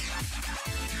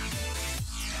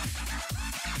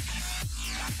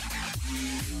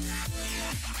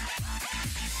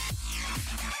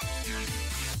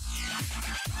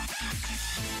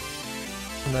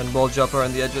 And then wall jump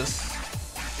around the edges.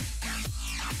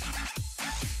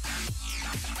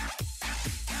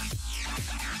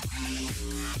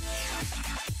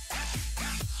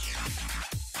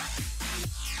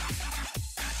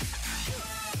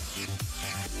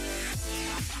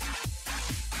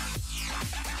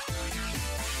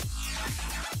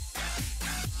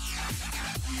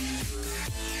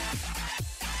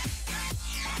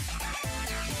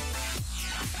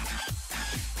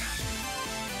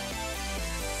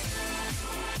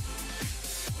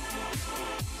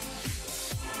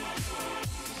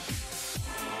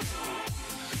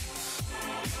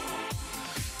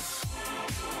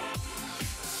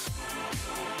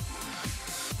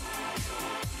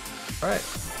 Alright.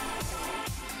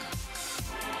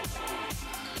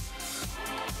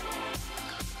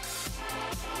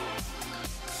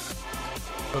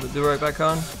 Put the do-right back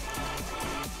on.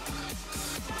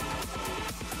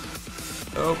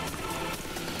 Oh.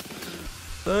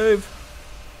 Save.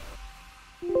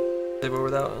 Save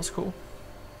over that one, that's cool.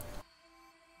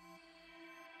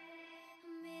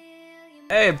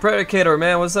 Hey, Predicator,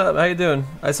 man, what's up? How you doing?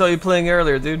 I saw you playing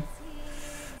earlier, dude.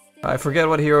 I forget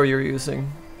what hero you're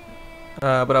using.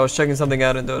 But I was checking something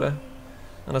out in Dota,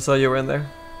 and I saw you were in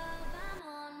there.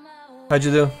 How'd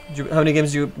you do? How many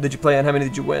games did you play, and how many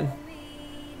did you win?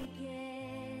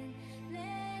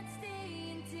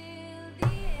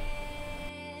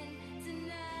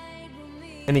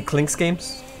 Any Clinkz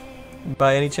games,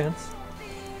 by any chance?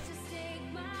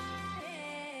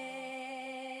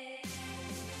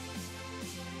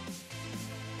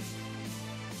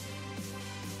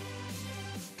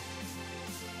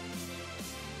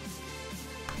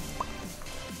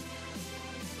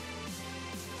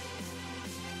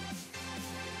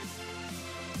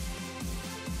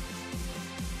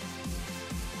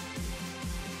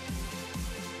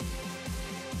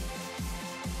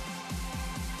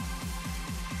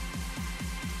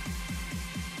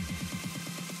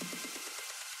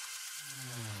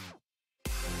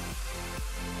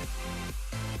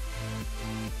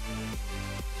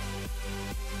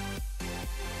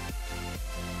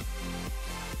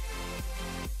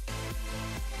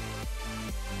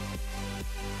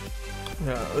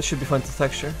 Yeah, this should be fun to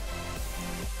texture.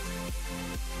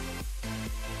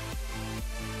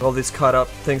 All these cut up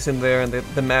things in there, and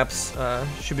the maps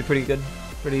should be pretty good,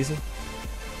 pretty easy.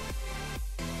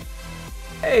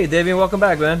 Hey, Davian, welcome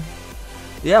back, man.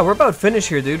 Yeah, we're about finished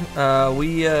here, dude.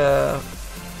 We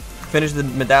finished the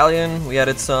medallion. We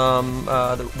added some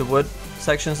the wood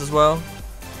sections as well.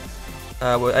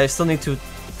 I still need to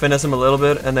finesse them a little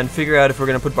bit, and then figure out if we're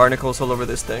gonna put barnacles all over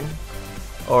this thing.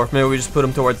 Or if maybe we just put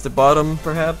them towards the bottom,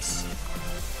 perhaps.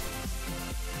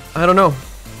 I don't know.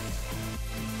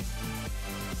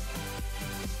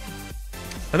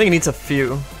 I think it needs a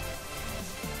few.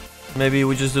 Maybe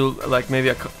we just do like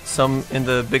maybe some in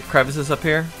the big crevices up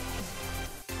here,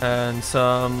 and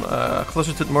some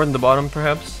closer to more than the bottom,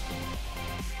 perhaps.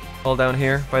 All down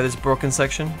here by this broken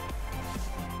section,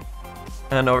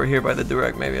 and over here by the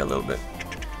direct, maybe a little bit,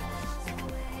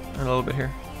 and a little bit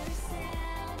here.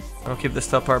 I'll keep this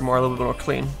top part a little bit more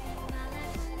clean.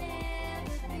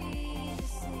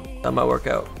 That might work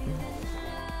out.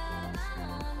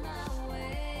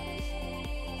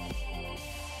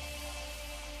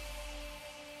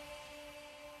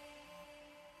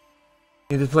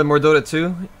 You need to play more Dota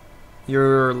 2?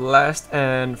 Your last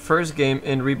and first game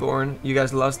in Reborn, you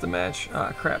guys lost the match.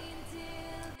 Ah, crap.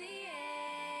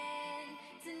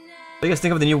 What do you guys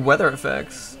think of the new weather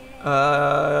effects?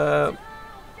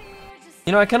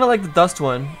 You know, I kind of like the dust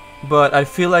one, but I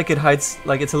feel like it hides,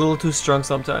 like it's a little too strong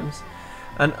sometimes.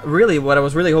 And really, what I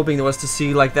was really hoping was to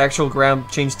see like the actual ground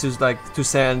change to to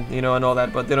sand, you know, and all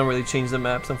that. But they don't really change the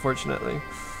maps, unfortunately.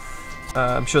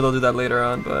 I'm sure they'll do that later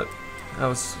on, but I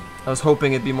was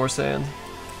hoping it'd be more sand.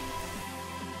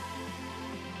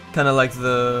 Kind of like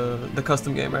the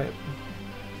custom game, right?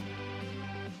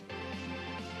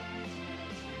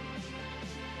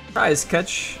 Prize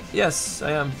catch? Yes,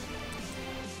 I am.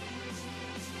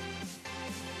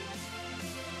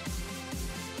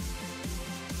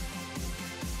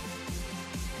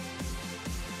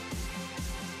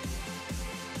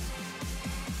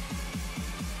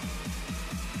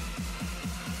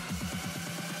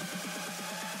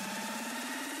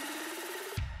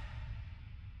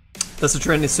 Does the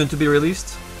trend is soon to be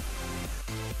released?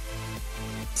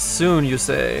 Soon, you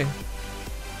say?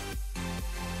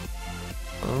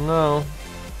 I don't know.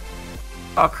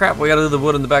 Oh crap, we gotta do the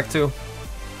wood in the back too.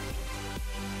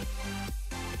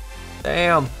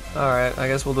 Damn. Alright, I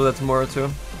guess we'll do that tomorrow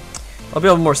too. I'll be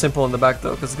a little more simple in the back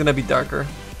though, because it's gonna be darker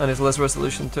and it's less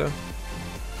resolution too.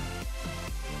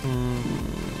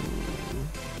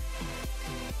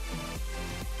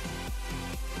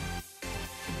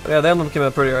 But yeah, the emblem came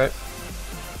out pretty alright.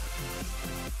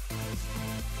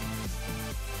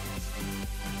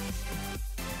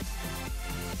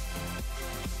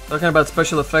 Talking about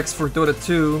special effects for Dota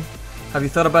 2, have you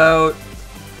thought about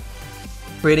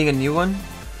creating a new one?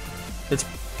 It's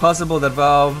possible that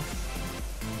Valve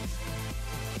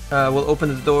will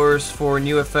open the doors for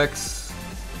new effects,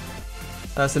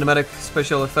 cinematic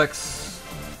special effects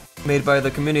made by the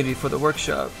community for the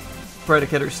workshop.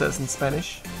 Predicator says in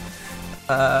Spanish.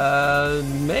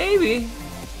 Maybe.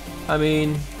 I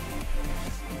mean,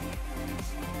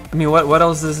 what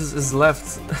else is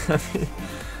left?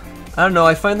 I don't know.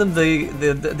 I find them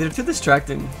they're too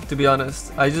distracting, to be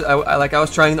honest. I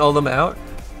was trying all them out,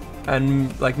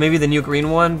 and like maybe the new green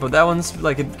one, but that one's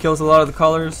like it kills a lot of the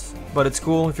colors, but it's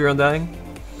cool if you're undying.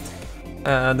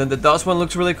 And then the DOS one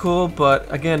looks really cool,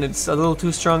 but again, it's a little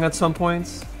too strong at some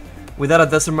points. Without a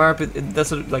desert map,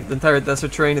 like the entire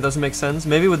desert terrain, it doesn't make sense.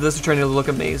 Maybe with desert terrain, it'll look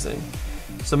amazing.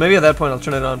 So maybe at that point, I'll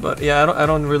turn it on. But yeah, I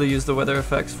don't really use the weather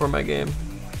effects for my game.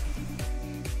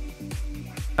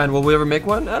 And will we ever make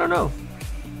one? I don't know.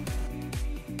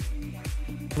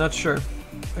 Not sure.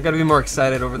 I gotta be more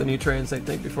excited over the new trains, I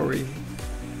think, before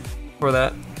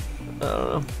that. I don't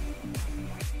know.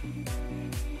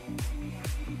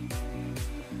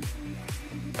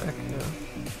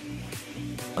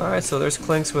 Alright, so there's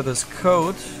Clinkz with his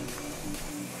coat.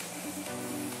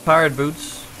 Pirate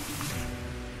boots.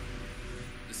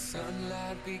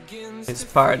 His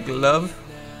pirate glove.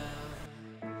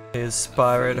 His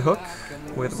pirate hook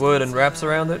with wood and wraps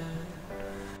around it.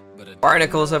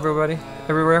 Barnacles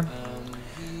everywhere.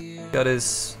 Got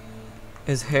his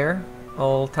hair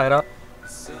all tied up.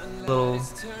 Little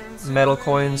metal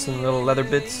coins and little leather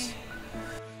bits.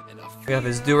 We have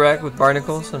his durag with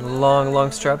barnacles and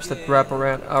long straps that wrap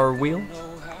around our wheel.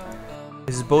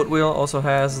 His boat wheel also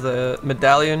has the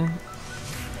medallion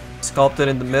sculpted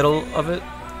in the middle of it,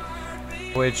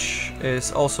 which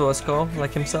is also a skull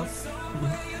like himself.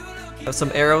 Have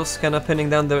some arrows kind of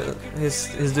pinning down his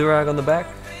durag on the back.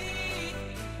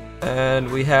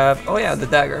 And we have, oh yeah, the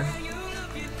dagger.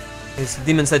 His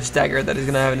demon's edge dagger that he's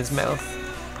gonna have in his mouth,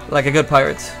 like a good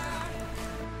pirate.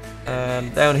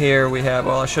 And down here we have,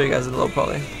 well, I'll show you guys the low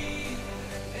poly.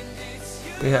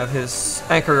 We have his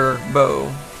anchor bow,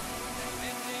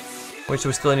 which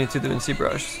we still need to do in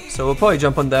zBrush. So we'll probably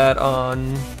jump on that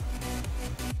on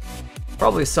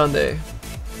probably Sunday.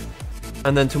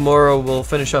 And then tomorrow we'll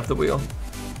finish off the wheel.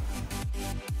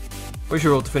 We should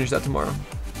be able to finish that tomorrow.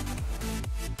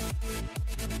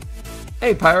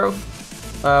 Hey Pyro,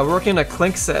 we're working on a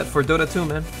Clinkz set for Dota 2,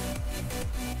 man.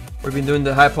 We've been doing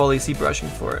the high poly zBrushing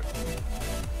for it.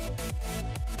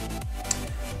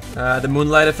 The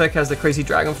moonlight effect has the crazy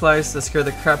dragonflies that scare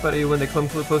the crap out of you when they come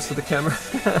too close to the camera.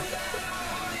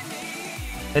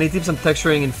 Any tips on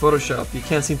texturing in Photoshop? You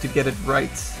can't seem to get it right.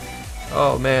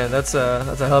 Oh man, that's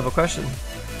a hell of a question.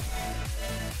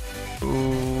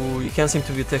 Ooh, you can't seem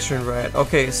to be texturing right.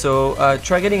 Okay, so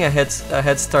try getting a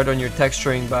head start on your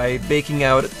texturing by baking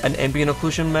out an ambient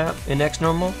occlusion map in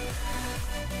XNormal.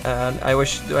 And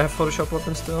do I have Photoshop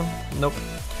open still? Nope.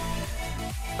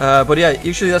 But yeah,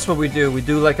 usually that's what we do. We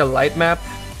do like a light map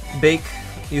bake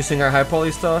using our high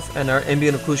poly stuff and our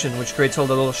ambient occlusion, which creates all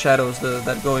the little shadows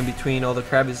that go in between all the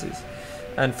crevices.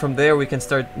 And from there we can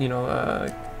start, you know,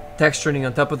 texturing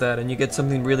on top of that, and you get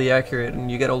something really accurate, and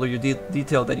you get all of your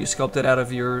detail that you sculpted out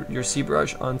of your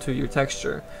ZBrush onto your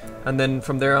texture. And then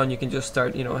from there on you can just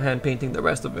start, you know, hand painting the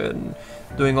rest of it and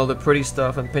doing all the pretty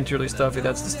stuff and painterly stuff if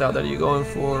that's the style that you're going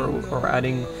for, or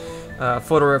adding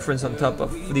photo reference on top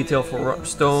of detail for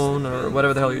stone or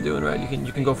whatever the hell you're doing, right?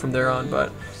 You can go from there on,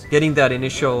 but getting that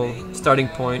initial starting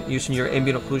point using your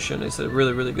ambient occlusion is a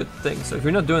really good thing. So if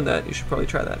you're not doing that, you should probably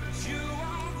try that.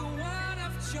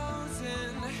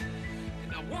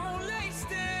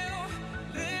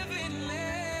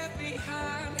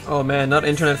 Oh man, not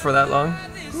internet for that long?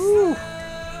 Woo.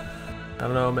 I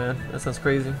don't know, man. That sounds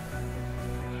crazy.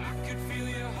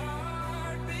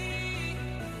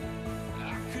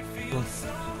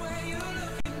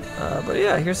 But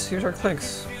yeah, here's our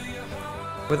Clinkz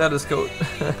without his coat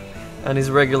and his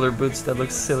regular boots that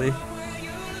look silly.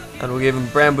 And we gave him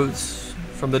brand boots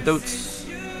from the Dotes,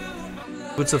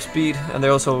 boots of speed, and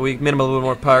they're also minimal a little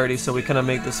more priority, so we kind of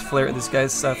make this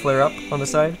guy's flare up on the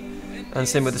side, and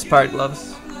same with his pirate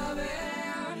gloves.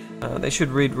 They should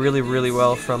read really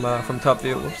well from top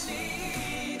view. Whoops.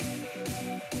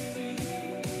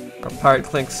 Our pirate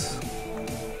Clinkz.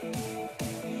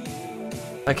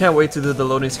 I can't wait to do the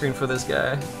loading screen for this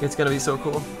guy. It's gonna be so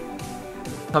cool.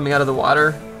 Coming out of the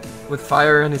water with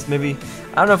fire, and it's maybe,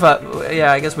 I don't know if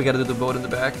yeah, I guess we gotta do the boat in the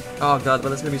back. Oh god, but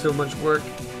that's gonna be so much work.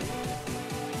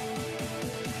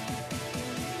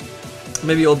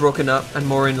 Maybe all broken up and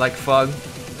more in like fog.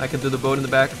 I could do the boat in the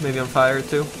back, maybe on fire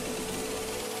too.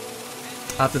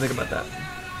 I'll have to think about that.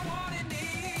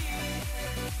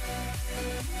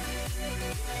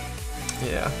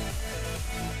 Yeah.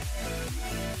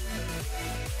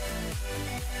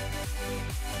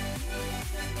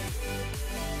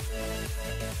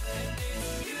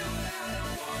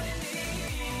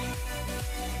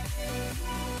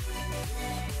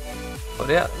 But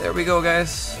yeah, there we go,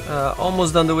 guys.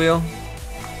 Almost done the wheel.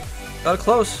 Got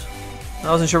close. I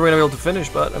wasn't sure we were gonna be able to finish,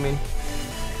 but I mean,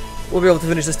 we'll be able to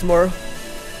finish this tomorrow.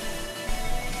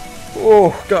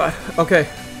 Oh god. Okay.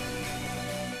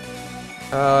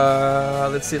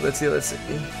 Let's see.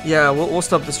 Yeah, we'll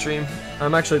stop the stream.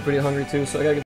 I'm actually pretty hungry too, so I gotta get